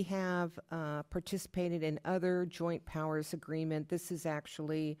 as we have participated in other joint powers agreement, this is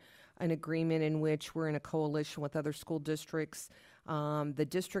actually an agreement in which we're in a coalition with other school districts. The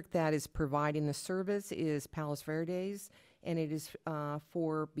district that is providing the service is Palos Verdes, and it is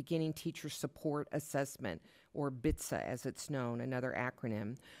for Beginning Teacher Support Assessment, or BITSA as it's known, another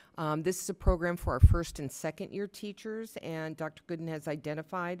acronym. This is a program for our first and second year teachers, and Dr. Gooden has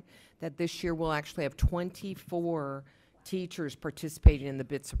identified that this year we'll actually have 24 teachers participating in the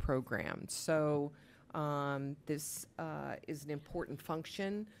BITSA program. So this is an important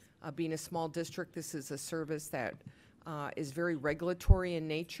function. Being a small district, this is a service that is very regulatory in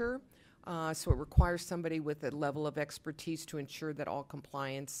nature. So it requires somebody with a level of expertise to ensure that all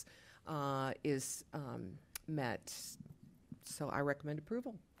compliance is met. So I recommend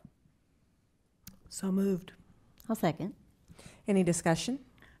approval. So moved. I'll second. Any discussion?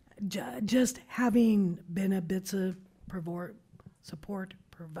 Just having been a BITSA support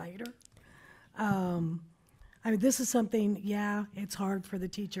provider, I mean, this is something, yeah, it's hard for the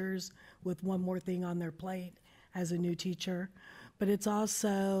teachers with one more thing on their plate as a new teacher, but it's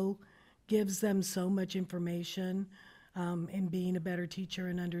also gives them so much information in being a better teacher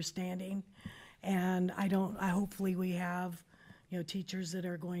and understanding. And hopefully we have, teachers in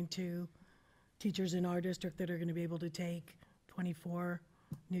our district that are going to be able to take 24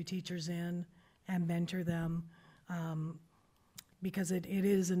 new teachers in and mentor them, because it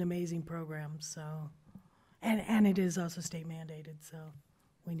is an amazing program. So, and it is also state mandated, so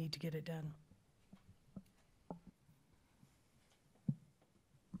we need to get it done.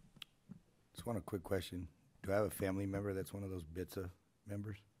 Just one quick question. Do I have a family member that's one of those BITSA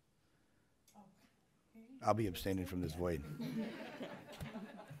members? I'll be abstaining from this void.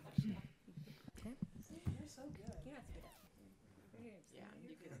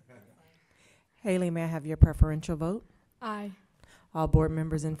 Haley, may I have your preferential vote? Aye. All board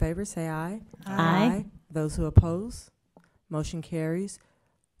members in favor, say aye. Aye. Those who oppose, motion carries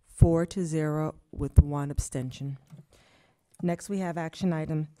 4-0 with 1 abstention. Next, we have action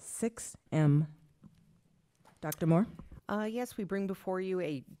item 6M. Dr. Moore? Yes, we bring before you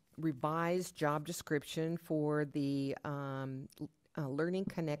a revised job description for the Learning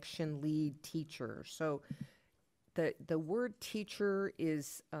Connection lead teacher. So the word teacher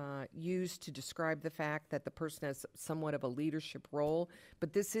is used to describe the fact that the person has somewhat of a leadership role,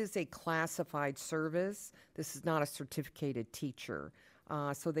 but this is a classified service. This is not a certificated teacher.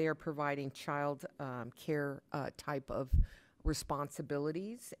 So they are providing child care type of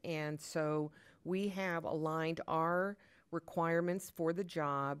responsibilities. And so we have aligned our requirements for the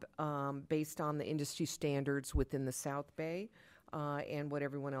job based on the industry standards within the South Bay and what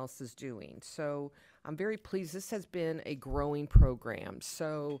everyone else is doing. So I'm very pleased. This has been a growing program.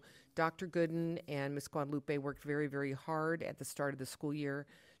 So Dr. Gooden and Ms. Guadalupe worked very, very hard at the start of the school year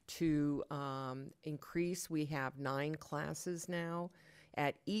to increase. We have 9 classes now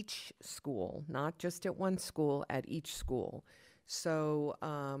at each school, not just at one school, at each school. So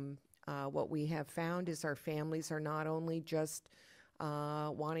what we have found is our families are not only just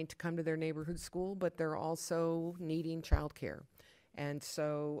wanting to come to their neighborhood school, but they're also needing childcare. And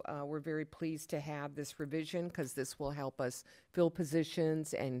so we're very pleased to have this revision because this will help us fill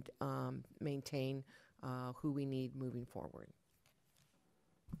positions and maintain who we need moving forward.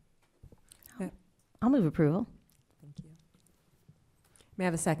 I'll move approval. Thank you. May I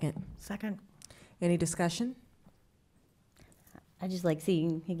have a second? Second. Any discussion? I just like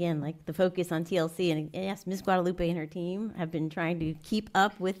seeing, again, like the focus on TLC. And yes, Ms. Guadalupe and her team have been trying to keep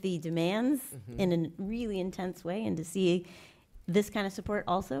up with the demands in a really intense way. And to see this kind of support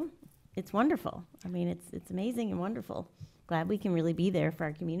also, it's wonderful. I mean, it's amazing and wonderful. Glad we can really be there for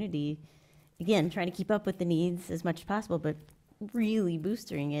our community. Again, trying to keep up with the needs as much as possible, but really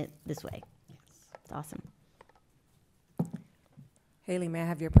boosting it this way. It's awesome. Haley, may I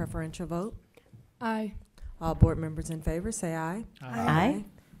have your preferential vote? Aye. All board members in favor, say aye. Aye.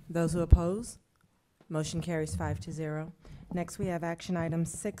 Those who oppose, motion carries 5-0. Next, we have action item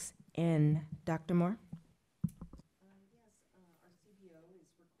 6N. Dr. Moore?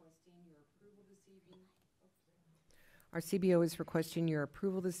 Our CBO is requesting your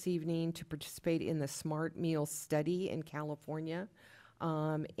approval this evening to participate in the Smart Meal Study in California.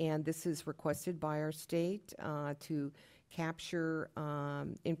 And this is requested by our state to capture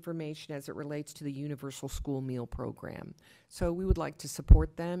information as it relates to the Universal School Meal Program. So we would like to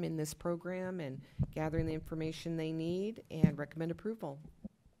support them in this program and gathering the information they need and recommend approval.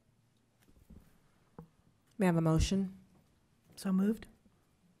 May I have a motion? So moved.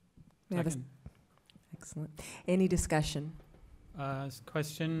 May I have a excellent. Any discussion?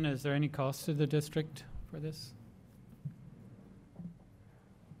 Question, is there any cost to the district for this?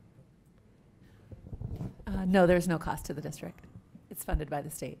 No, there's no cost to the district. It's funded by the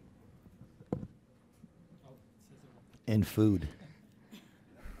state. And food.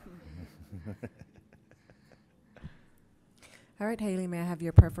 All right, Haley, may I have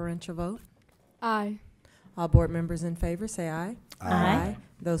your preferential vote? Aye. All board members in favor, say aye. Aye.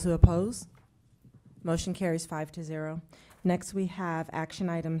 Those who oppose, motion carries 5-0. Next, we have action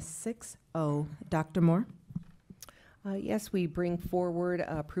item 6O. Dr. Moore? Yes, we bring forward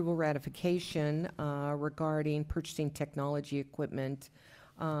approval ratification regarding purchasing technology equipment.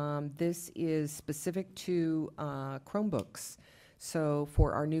 This is specific to Chromebooks, so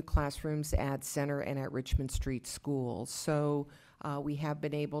for our new classrooms at Center and at Richmond Street schools. So we have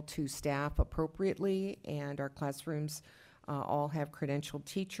been able to staff appropriately, and our classrooms all have credentialed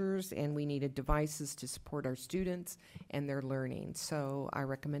teachers, and we needed devices to support our students and their learning. So I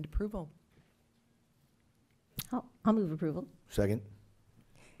recommend approval. I'll move approval. Second.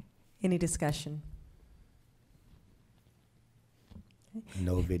 Any discussion?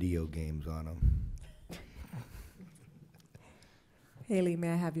 No video games on them. Haley,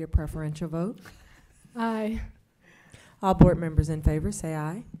 may I have your preferential vote? Aye. All board members in favor, say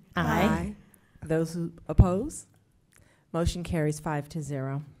aye. Aye. Those who oppose? Motion carries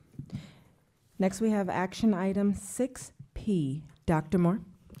 5-0. Next, we have action item 6P. Dr. Moore?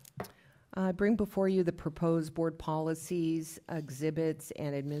 I bring before you the proposed board policies, exhibits,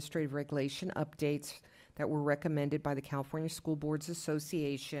 and administrative regulation updates that were recommended by the California School Boards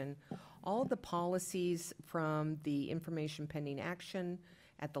Association. All of the policies from the information pending action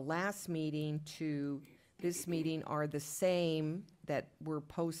at the last meeting to this meeting are the same that were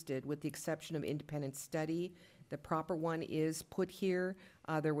posted, with the exception of independent study. The proper one is put here.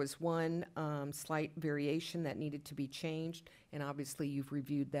 There was one slight variation that needed to be changed, and obviously you've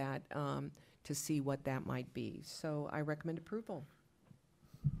reviewed that to see what that might be. So I recommend approval.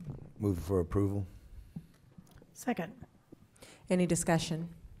 Move for approval. Second. Any discussion?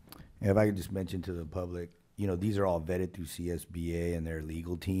 And if I could just mention to the public, you know, these are all vetted through CSBA and their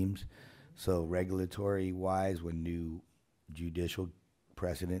legal teams. So regulatory-wise, when new judicial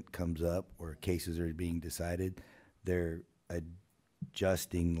precedent comes up or cases are being decided, they're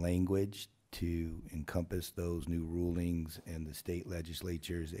adjusting language to encompass those new rulings and the state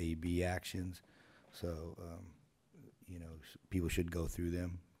legislature's AB actions. So, you know, people should go through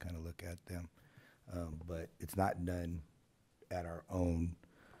them, kind of look at them. But it's not done at our own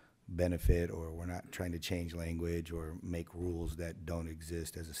benefit, or we're not trying to change language or make rules that don't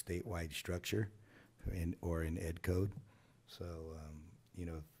exist as a statewide structure or in ed code. So, you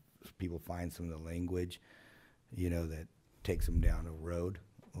know, if people find some of the language, you know, that takes them down a road,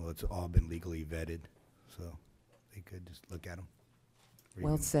 well, it's all been legally vetted, so they could just look at them.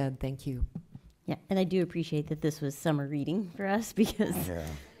 Well said. Thank you. Yeah, and I do appreciate that this was summer reading for us because Yeah.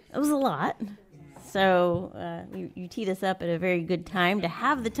 it was a lot. So you teed us up at a very good time to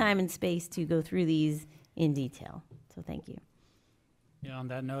have the time and space to go through these in detail. So thank you. Yeah, on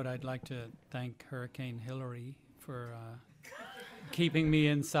that note, I'd like to thank Hurricane Hillary for keeping me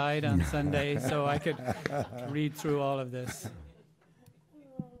inside on Sunday so I could read through all of this.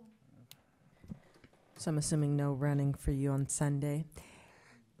 So I'm assuming no running for you on Sunday.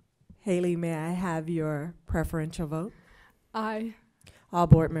 Haley, may I have your preferential vote? Aye. All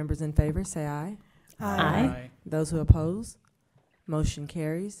board members in favor, say aye. Aye. Those who oppose? Motion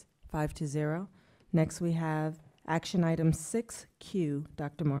carries 5-0. Next, we have action item 6Q.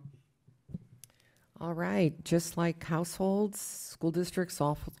 Dr. Moore. All right. Just like households, school districts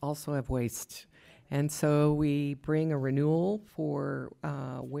also have waste. And so we bring a renewal for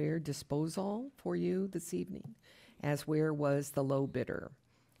Ware Disposal for you this evening, as Ware was the low bidder.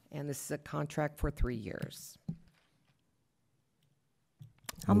 And this is a contract for 3 years.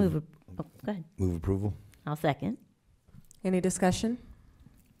 I'll move. Go ahead. Move approval. I'll second. Any discussion?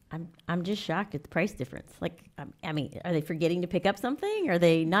 I'm just shocked at the price difference. Like, I mean, are they forgetting to pick up something? Are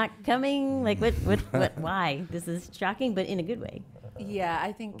they not coming? Like, what? Why? This is shocking, but in a good way. Yeah,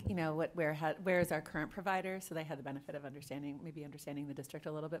 I think, you know, what Ware is our current provider, so they had the benefit of understanding the district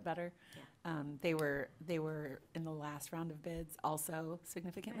a little bit better. Yeah. They were in the last round of bids also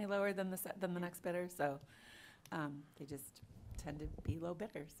significantly lower than the next bidder, so they just tend to be low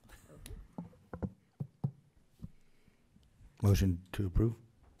bidders. Motion to approve?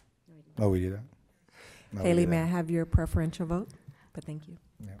 Oh, we did that? No, we Haley, did may that. I have your preferential vote? But thank you.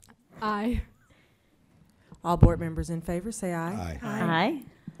 Yeah. Aye. All board members in favor, say aye. Aye. Aye.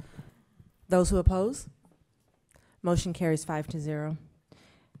 Those who oppose? Motion carries 5-0.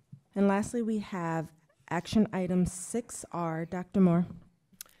 And lastly, we have action item 6R. Dr. Moore.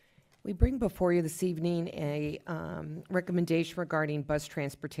 We bring before you this evening a recommendation regarding bus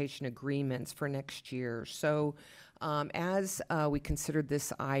transportation agreements for next year. So as we considered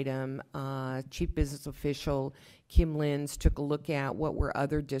this item, Chief Business Official Kim Lins took a look at what were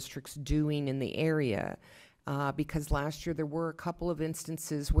other districts doing in the area, because last year there were a couple of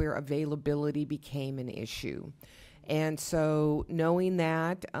instances where availability became an issue. And so knowing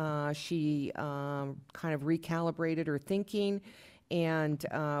that, she kind of recalibrated her thinking and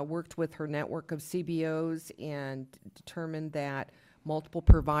worked with her network of CBOs and determined that multiple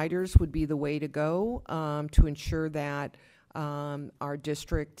providers would be the way to go to ensure that our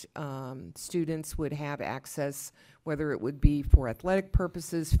district students would have access, whether it would be for athletic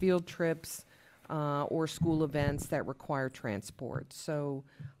purposes, field trips, or school events that require transport. So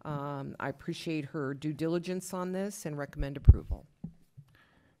I appreciate her due diligence on this and recommend approval.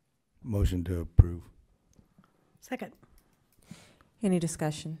 Motion to approve. Second. Any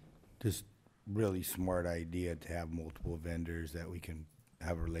discussion? Just really smart idea to have multiple vendors that we can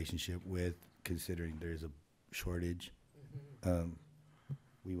have a relationship with, considering there's a shortage.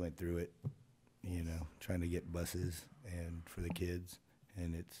 We went through it, you know, trying to get buses and for the kids,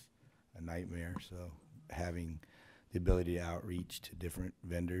 and it's a nightmare. So having the ability to outreach to different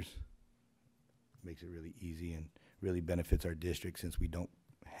vendors makes it really easy and really benefits our district since we don't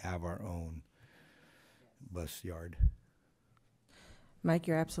have our own bus yard. Mike,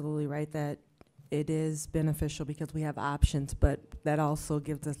 you're absolutely right that it is beneficial because we have options, but that also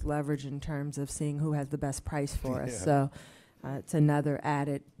gives us leverage in terms of seeing who has the best price for us. Yeah. So it's another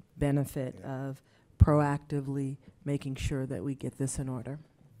added benefit of proactively making sure that we get this in order.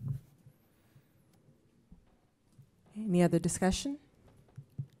 Any other discussion?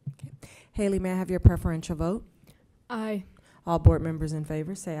 Okay. Haley, may I have your preferential vote? Aye. All board members in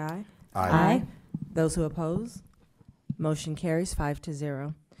favor, say aye. Aye. Those who oppose, motion carries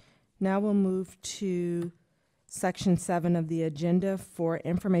 5-0. Now we'll move to Section 7 of the agenda for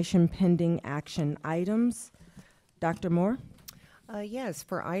information pending action items. Dr. Moore? Yes,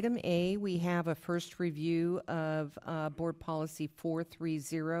 for item A, we have a first review of Board Policy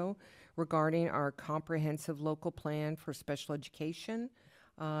 430 regarding our comprehensive local plan for special education.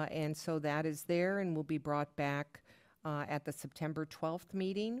 And so that is there and will be brought back at the September 12th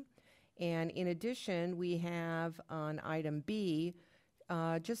meeting. And in addition, we have on item B,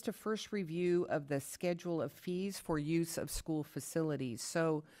 just a first review of the schedule of fees for use of school facilities.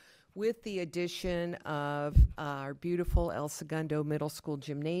 So with the addition of our beautiful El Segundo Middle School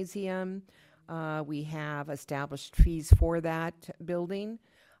Gymnasium, we have established fees for that building.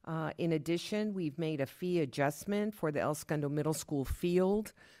 In addition, we've made a fee adjustment for the El Segundo Middle School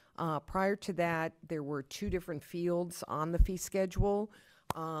field. Prior to that, there were 2 different fields on the fee schedule.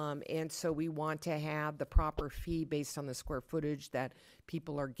 And so we want to have the proper fee based on the square footage that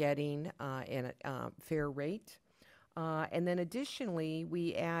people are getting in a fair rate. And then additionally,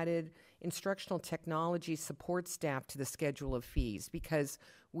 we added instructional technology support staff to the schedule of fees because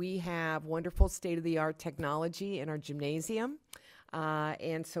we have wonderful state-of-the-art technology in our gymnasium.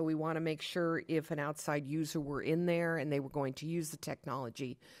 And so we want to make sure if an outside user were in there and they were going to use the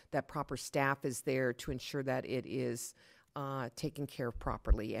technology, that proper staff is there to ensure that it is taken care of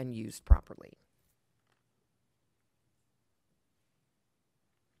properly and used properly.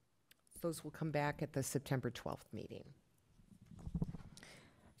 Those will come back at the September 12th meeting.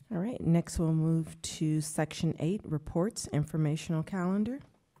 All right, next we'll move to Section 8, reports, informational calendar.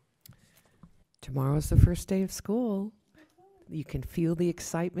 Tomorrow's the first day of school. You can feel the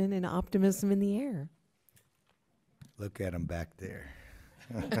excitement and optimism in the air. Look at them back there.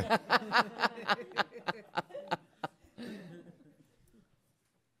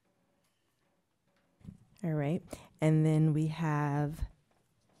 All right, and then we have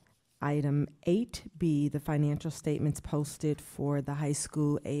item 8B, the financial statements posted for the high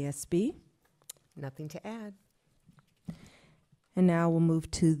school ASB. Nothing to add. And now we'll move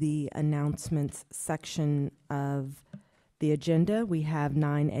to the announcements section of the agenda. We have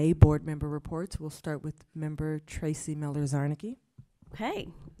 9A, board member reports. We'll start with member Tracy Miller-Zarnicki. Okay,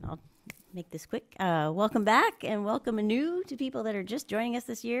 I'll make this quick. Welcome back and welcome anew to people that are just joining us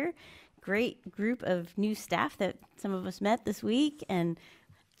this year. Great group of new staff that some of us met this week, and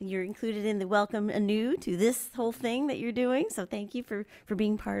you're included in the welcome anew to this whole thing that you're doing. So thank you for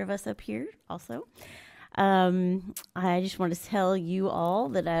being part of us up here also. I just want to tell you all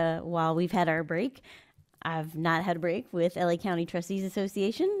that while we've had our break, I've not had a break with LA County Trustees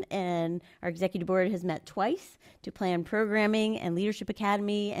Association, and our executive board has met twice to plan programming and leadership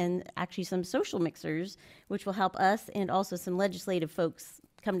academy and actually some social mixers, which will help us and also some legislative folks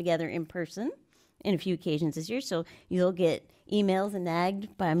come together in person in a few occasions this year. So you'll get emails and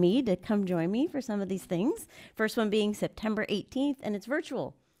nagged by me to come join me for some of these things. First one being September 18th, and it's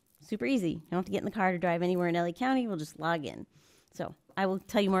virtual. Super easy. You don't have to get in the car to drive anywhere in LA County. We'll just log in. So I will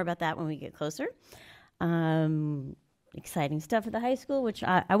tell you more about that when we get closer. Exciting stuff at the high school, which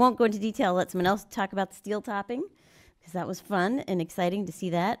I won't go into detail. I'll let someone else talk about the steel topping, because that was fun and exciting to see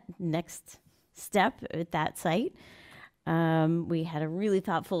that next step at that site. We had a really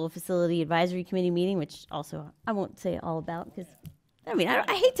thoughtful facility advisory committee meeting, which also I won't say all about because,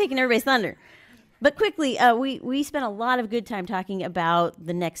 I hate taking everybody's thunder. But quickly, we spent a lot of good time talking about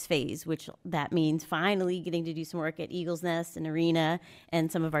the next phase, which that means finally getting to do some work at Eagles Nest and Arena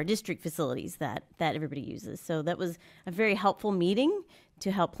and some of our district facilities that everybody uses. So that was a very helpful meeting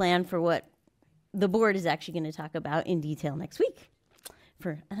to help plan for what the board is actually going to talk about in detail next week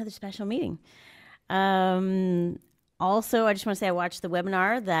for another special meeting. Also, I just want to say I watched the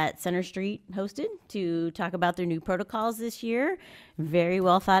webinar that Center Street hosted to talk about their new protocols this year. Very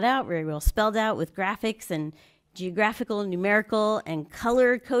well thought out, very well spelled out with graphics and geographical, numerical, and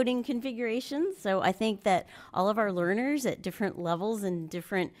color coding configurations. So I think that all of our learners at different levels and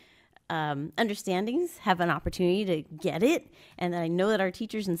different understandings have an opportunity to get it. And I know that our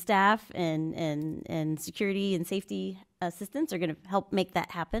teachers and staff and security and safety assistants are going to help make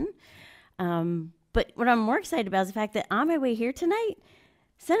that happen. But what I'm more excited about is the fact that on my way here tonight,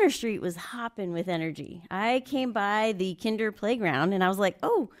 Center Street was hopping with energy. I came by the kinder playground and I was like,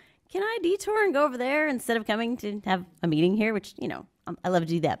 oh, can I detour and go over there instead of coming to have a meeting here, which, you know, I love to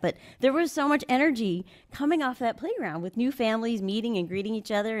do that. But there was so much energy coming off that playground with new families meeting and greeting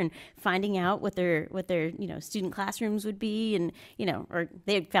each other and finding out what their you know, student classrooms would be. And, you know, or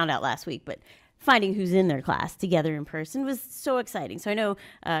they had found out last week, but finding who's in their class together in person was so exciting. So I know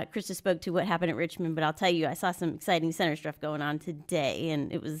Krista spoke to what happened at Richmond, but I'll tell you, I saw some exciting center stuff going on today,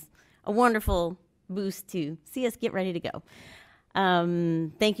 and it was a wonderful boost to see us get ready to go.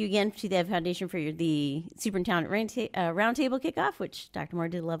 Thank you again to the Ed Foundation for the Superintendent Roundtable kickoff, which Dr. Moore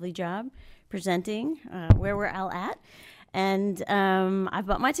did a lovely job presenting where we're all at. And I've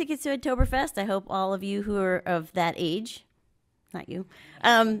bought my tickets to Oktoberfest. I hope all of you who are of that age, not you,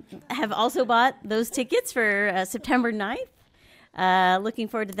 have also bought those tickets for September 9th. Looking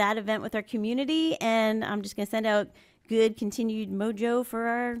forward to that event with our community. And I'm just going to send out good continued mojo for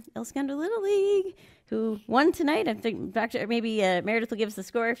our El Segundo Little League, who won tonight. I think maybe Meredith will give us the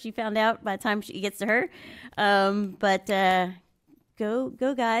score if she found out by the time she gets to her. But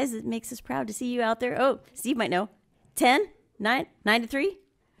go guys. It makes us proud to see you out there. Oh, Steve might know. 10, 9 to 3?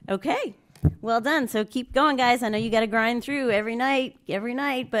 Okay. Well done. So keep going, guys. I know you got to grind through every night,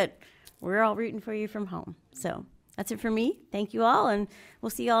 but we're all rooting for you from home. So that's it for me. Thank you all, and we'll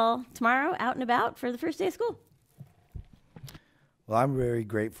see you all tomorrow out and about for the first day of school. Well, I'm very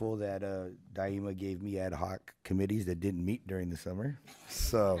grateful that Daima gave me ad hoc committees that didn't meet during the summer.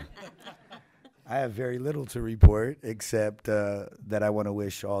 So I have very little to report except that I want to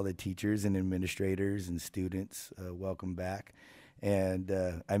wish all the teachers and administrators and students welcome back. And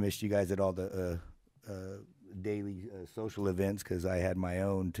I missed you guys at all the daily social events because I had my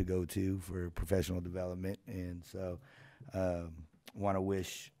own to go to for professional development. And so want to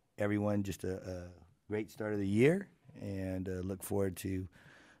wish everyone just a great start of the year and look forward to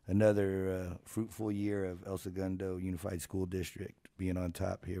another fruitful year of El Segundo Unified School District being on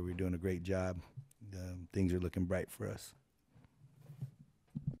top here. We're doing a great job. Things are looking bright for us.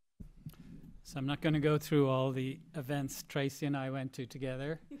 So I'm not going to go through all the events Tracy and I went to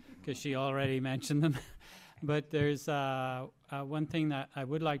together because she already mentioned them. But there's one thing that I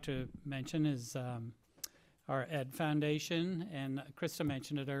would like to mention is our Ed Foundation. And Krista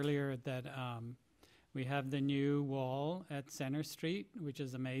mentioned it earlier that we have the new wall at Center Street, which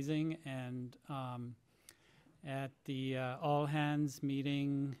is amazing. And at the all hands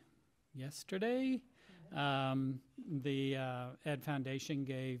meeting yesterday, the Ed Foundation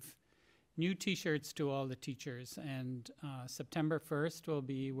gave new T-shirts to all the teachers, and September 1st will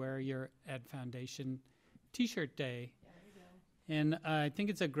be Wear Your Ed Foundation T-shirt Day. And I think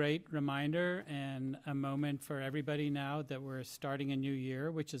it's a great reminder and a moment for everybody now that we're starting a new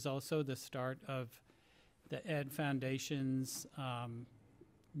year, which is also the start of the Ed Foundation's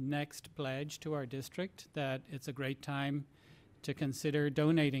next pledge to our district, that it's a great time to consider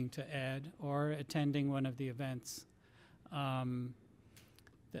donating to Ed or attending one of the events.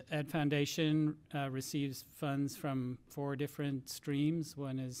 The Ed Foundation receives funds from 4 different streams.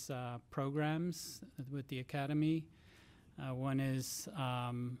 One is programs with the Academy. One is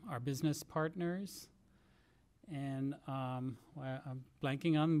our business partners. And well, I'm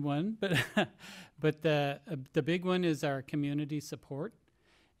blanking on one, but the big one is our community support.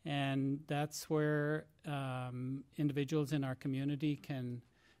 And that's where individuals in our community can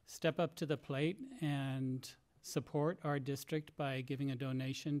step up to the plate and support our district by giving a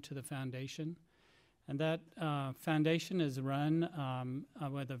donation to the foundation. And that foundation is run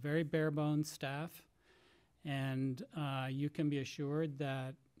with a very bare bones staff, and you can be assured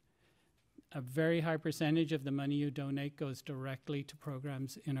that a very high percentage of the money you donate goes directly to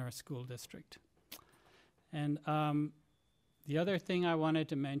programs in our school district. And the other thing I wanted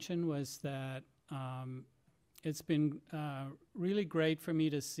to mention was that it's been really great for me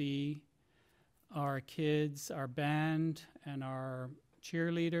to see our kids, our band, and our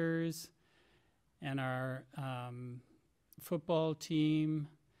cheerleaders, and our football team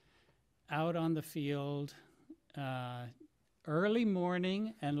out on the field early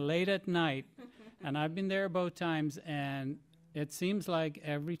morning and late at night And I've been there both times, and it seems like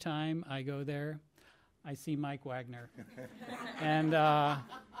every time I go there, I see Mike Wagner. And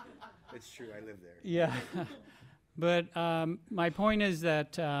it's true, I live there. yeah. But my point is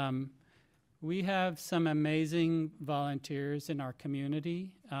that we have some amazing volunteers in our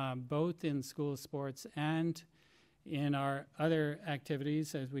community, both in school sports and in our other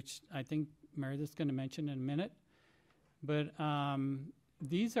activities, which I think Meredith's going to mention in a minute. But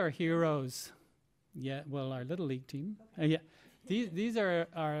these are heroes. Yeah, well, our Little League team. Yeah, these are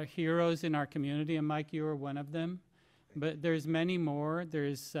our heroes in our community, and Mike, you are one of them. But there's many more.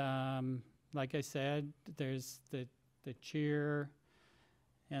 There's, like I said, there's the cheer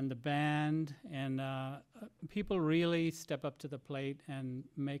and the band, and people really step up to the plate and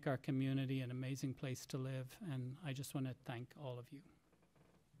make our community an amazing place to live. And I just want to thank all of you.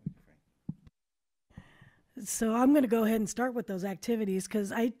 So I'm going to go ahead and start with those activities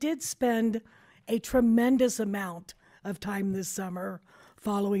because I did spend a tremendous amount of time this summer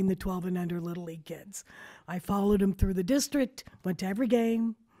following the 12 and under Little League kids. I followed them through the district, went to every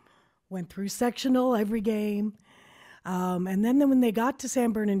game, went through sectional every game. And then when they got to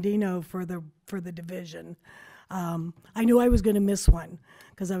San Bernardino for the division, I knew I was going to miss one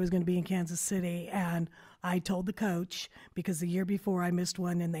because I was going to be in Kansas City. And I told the coach, because the year before I missed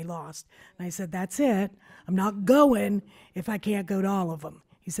one and they lost. And I said, that's it. I'm not going if I can't go to all of them.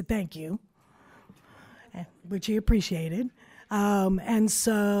 He said, thank you, which he appreciated. And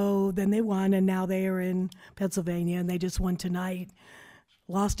so then they won, and now they are in Pennsylvania, and they just won tonight.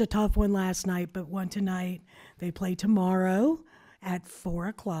 Lost a tough one last night, but won tonight. They play tomorrow at 4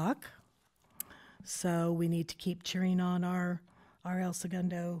 o'clock. So we need to keep cheering on our El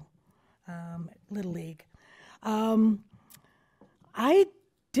Segundo Little League. I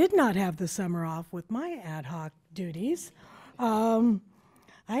did not have the summer off with my ad hoc duties. I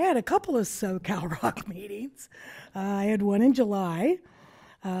had a couple of SoCal Rock meetings. I had one in July.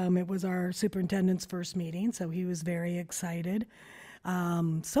 It was our superintendent's first meeting, so he was very excited.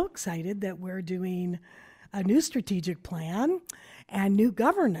 So excited that we're doing a new strategic plan and new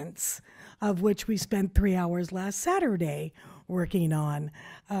governance, of which we spent 3 hours last Saturday working on.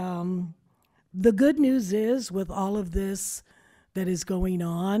 The good news is, with all of this that is going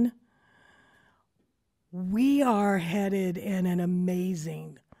on, we are headed in an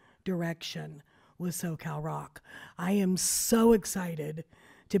amazing direction with SoCal Rock. I am so excited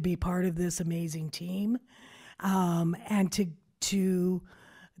to be part of this amazing team, and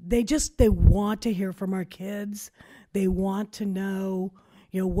they want to hear from our kids. They want to know,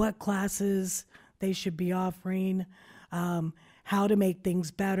 what classes they should be offering, how to make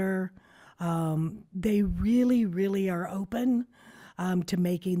things better. They really, really are open to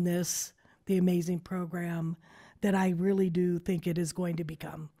making this the amazing program that I really do think it is going to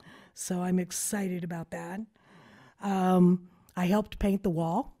become. So I'm excited about that. I helped paint the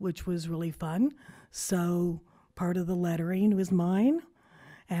wall, which was really fun. So part of the lettering was mine,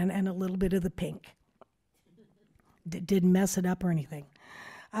 and a little bit of the pink. Didn't mess it up or anything.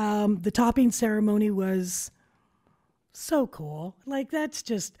 The topping ceremony was so cool. I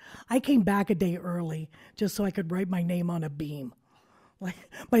came back a day early just so I could write my name on a beam. Like,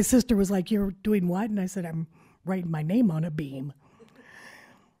 my sister was like, "You're doing what?" And I said, "I'm writing my name on a beam."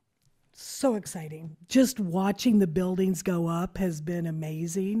 So exciting. Just watching the buildings go up has been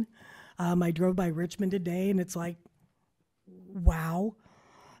amazing. I drove by Richmond today, and it's like, wow.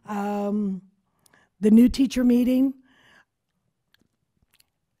 The new teacher meeting,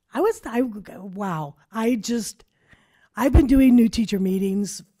 wow. I've been doing new teacher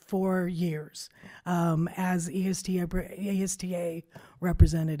meetings for years as ESTA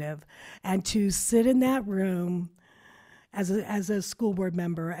representative, and to sit in that room as a school board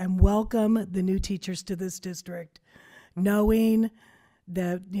member and welcome the new teachers to this district, knowing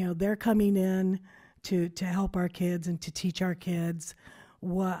that they're coming in to help our kids and to teach our kids.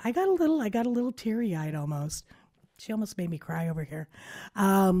 Well, I got a little teary-eyed almost. She almost made me cry over here.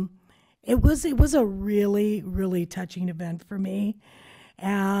 It was a really, really touching event for me.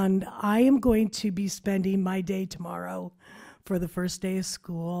 And I am going to be spending my day tomorrow for the first day of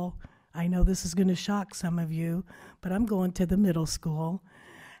school. I know this is going to shock some of you, but I'm going to the middle school,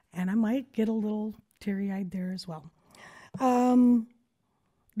 and I might get a little teary-eyed there as well.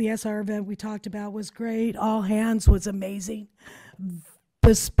 The SR event we talked about was great. All hands was amazing.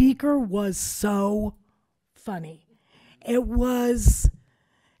 The speaker was so funny. It was,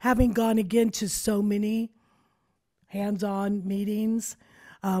 having gone again to so many hands-on meetings,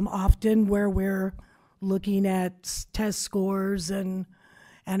 often where we're looking at test scores and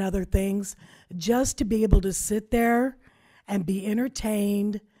other things, just to be able to sit there and be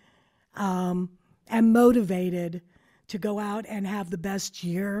entertained, and motivated to go out and have the best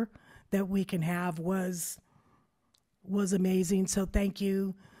year that we can have was amazing. So thank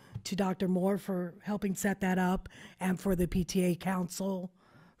you to Dr. Moore for helping set that up, and for the PTA Council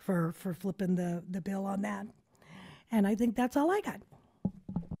for flipping the bill on that. And I think that's all I got.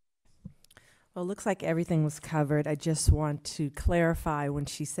 Well, it looks like everything was covered. I just want to clarify when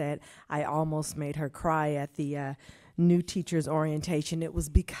she said I almost made her cry at the new teachers orientation. It was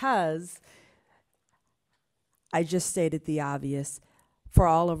because I just stated the obvious. For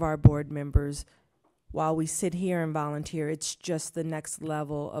all of our board members, while we sit here and volunteer, it's just the next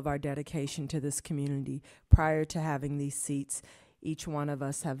level of our dedication to this community. Prior to having these seats, each one of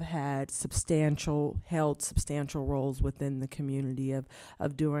us have held substantial roles within the community of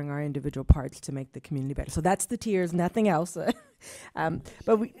doing our individual parts to make the community better. So that's the tears, nothing else.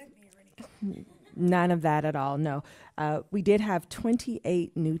 But we, none of that at all, no. We did have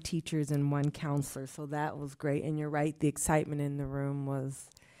 28 new teachers and 1 counselor, so that was great. And you're right, the excitement in the room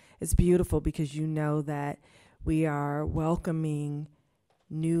it's beautiful, because you know that we are welcoming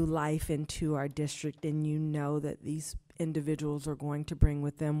new life into our district, and you know that these individuals are going to bring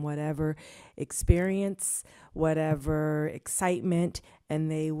with them whatever experience, whatever excitement, and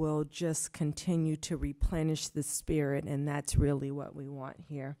they will just continue to replenish the spirit, and that's really what we want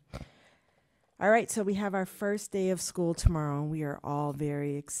here. All right, so we have our first day of school tomorrow, and we are all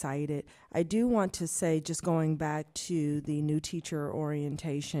very excited. I do want to say, just going back to the new teacher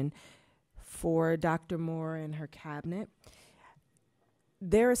orientation for Dr. Moore and her cabinet,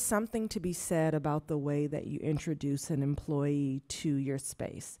 there is something to be said about the way that you introduce an employee to your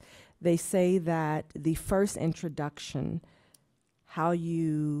space. They say that the first introduction, how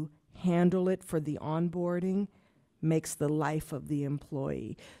you handle it for the onboarding, makes the life of the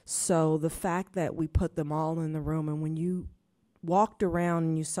employee. So the fact that we put them all in the room, and when you walked around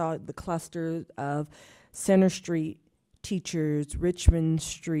and you saw the cluster of Center Street teachers, Richmond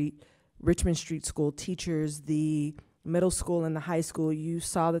Street School teachers, the middle school and the high school, you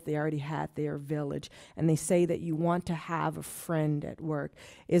saw that they already had their village. And they say that you want to have a friend at work.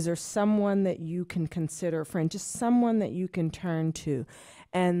 Is there someone that you can consider a friend, just someone that you can turn to?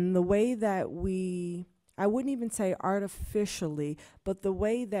 And the way that I wouldn't even say artificially, but the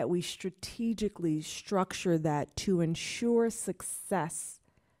way that we strategically structure that to ensure success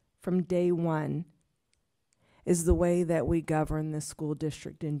from day one is the way that we govern the school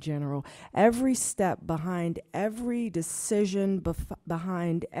district in general. Every step behind every decision,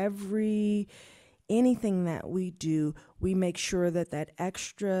 behind anything that we do, we make sure that that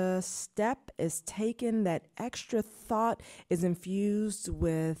extra step is taken, that extra thought is infused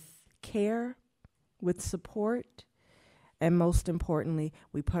with care, with support, and most importantly,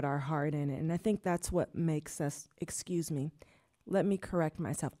 we put our heart in it. And I think that's what makes us, let me correct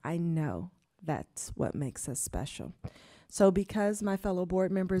myself. I know that's what makes us special. So because my fellow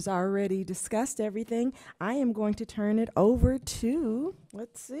board members already discussed everything, I am going to turn it over to,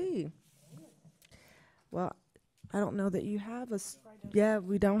 let's see. Well, I don't know that you have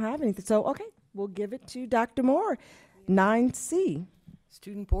we don't have anything. So, okay, we'll give it to Dr. Moore, 9C.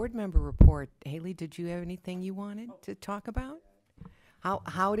 Student board member report. Haley, did you have anything you wanted to talk about?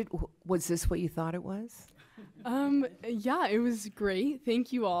 Was this what you thought it was? Yeah, it was great.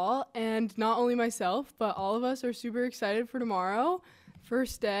 Thank you all. And not only myself, but all of us are super excited for tomorrow,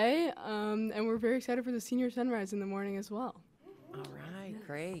 first day. And we're very excited for the senior sunrise in the morning as well. All right,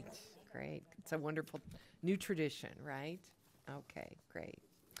 great. It's a wonderful new tradition, right? Okay, great.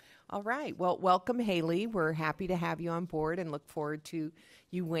 All right. Well, welcome, Haley. We're happy to have you on board and look forward to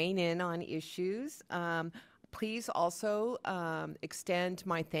you weighing in on issues. Please also extend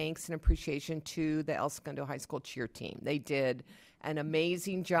my thanks and appreciation to the El Segundo High School cheer team. They did an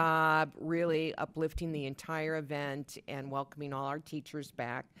amazing job really uplifting the entire event and welcoming all our teachers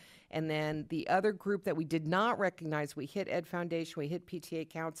back. And then the other group that we did not recognize, we hit Ed Foundation, we hit PTA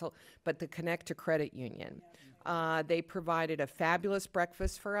Council, but the Connect to Credit Union. They provided a fabulous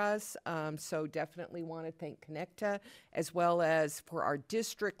breakfast for us, so definitely want to thank Connecta, as well as for our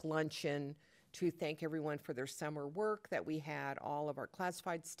district luncheon, to thank everyone for their summer work that we had, all of our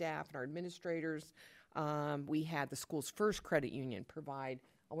classified staff and our administrators. We had the school's first credit union provide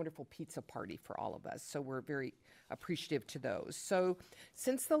a wonderful pizza party for all of us, so we're very appreciative to those. So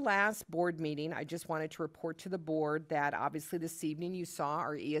since the last board meeting, I just wanted to report to the board that obviously this evening you saw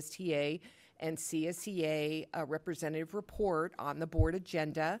our ESTA and CSEA representative report on the board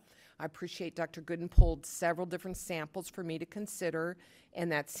agenda. I appreciate Dr. Gooden pulled several different samples for me to consider, and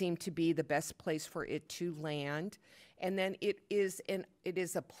that seemed to be the best place for it to land. And then it is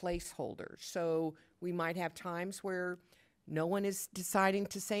a placeholder. So we might have times where no one is deciding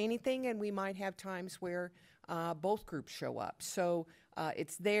to say anything, and we might have times where both groups show up. So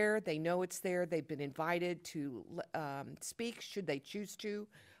it's there, they know it's there, they've been invited to speak should they choose to.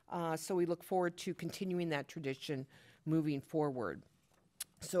 So we look forward to continuing that tradition moving forward.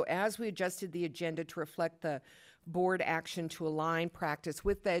 So as we adjusted the agenda to reflect the board action to align practice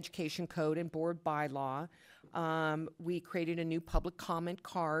with the education code and board bylaw, we created a new public comment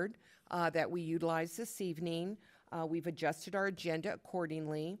card that we utilize this evening. We've adjusted our agenda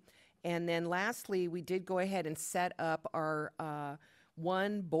accordingly. And then lastly, we did go ahead and set up our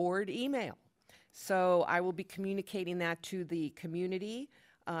one board email. So I will be communicating that to the community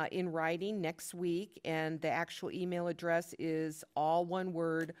in writing next week, and the actual email address is all one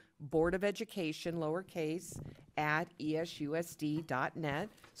word, Board of Education, lowercase, at ESUSD.net.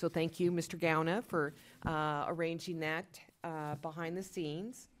 So thank you, Mr. Gauna, for arranging that behind the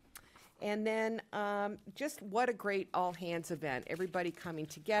scenes. And then just what a great all-hands event. Everybody coming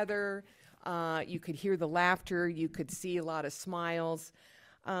together. You could hear the laughter. You could see a lot of smiles.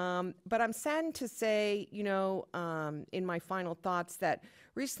 But I'm saddened to say, you know, in my final thoughts, that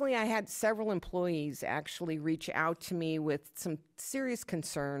recently I had several employees actually reach out to me with some serious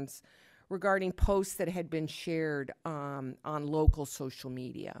concerns regarding posts that had been shared on local social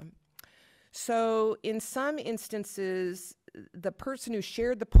media. So in some instances, the person who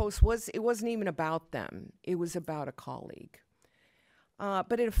shared the post it wasn't even about them. It was about a colleague.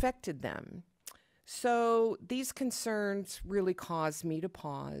 But it affected them. So these concerns really caused me to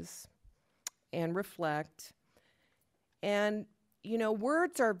pause and reflect. And, you know,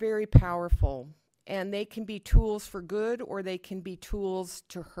 words are very powerful, and they can be tools for good or they can be tools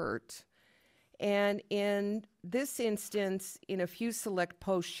to hurt. And in this instance, in a few select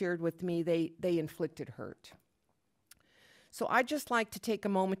posts shared with me, they inflicted hurt. So I'd just like to take a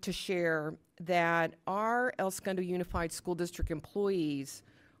moment to share that our El Segundo Unified School District employees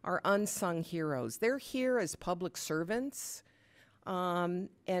are unsung heroes. They're here as public servants, and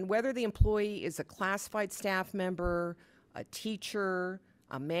whether the employee is a classified staff member, a teacher,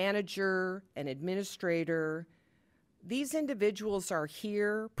 a manager, an administrator, these individuals are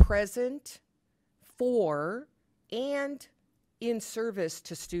here, present, for, and in service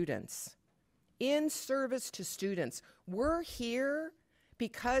to students. In service to students. We're here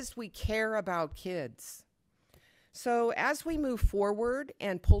because we care about kids. So as we move forward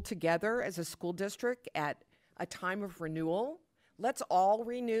and pull together as a school district at a time of renewal, let's all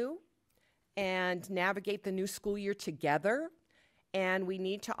renew and navigate the new school year together. And we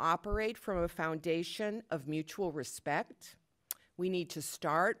need to operate from a foundation of mutual respect. We need to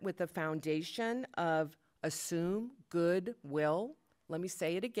start with the foundation of assume goodwill. Let me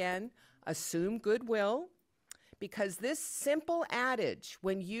say it again, assume goodwill. Because this simple adage,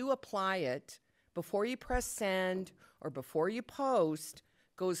 when you apply it before you press send or before you post,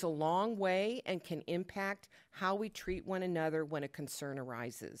 goes a long way and can impact how we treat one another when a concern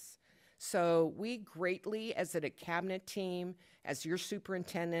arises. So we greatly, as a cabinet team, as your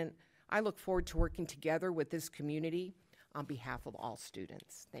superintendent, I look forward to working together with this community on behalf of all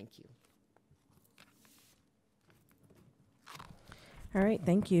students. Thank you. All right,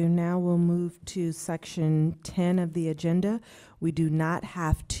 thank you. Now we'll move to section 10 of the agenda. We do not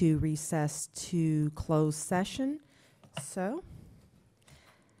have to recess to close session. So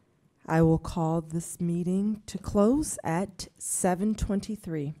I will call this meeting to close at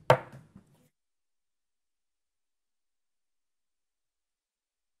 7:23.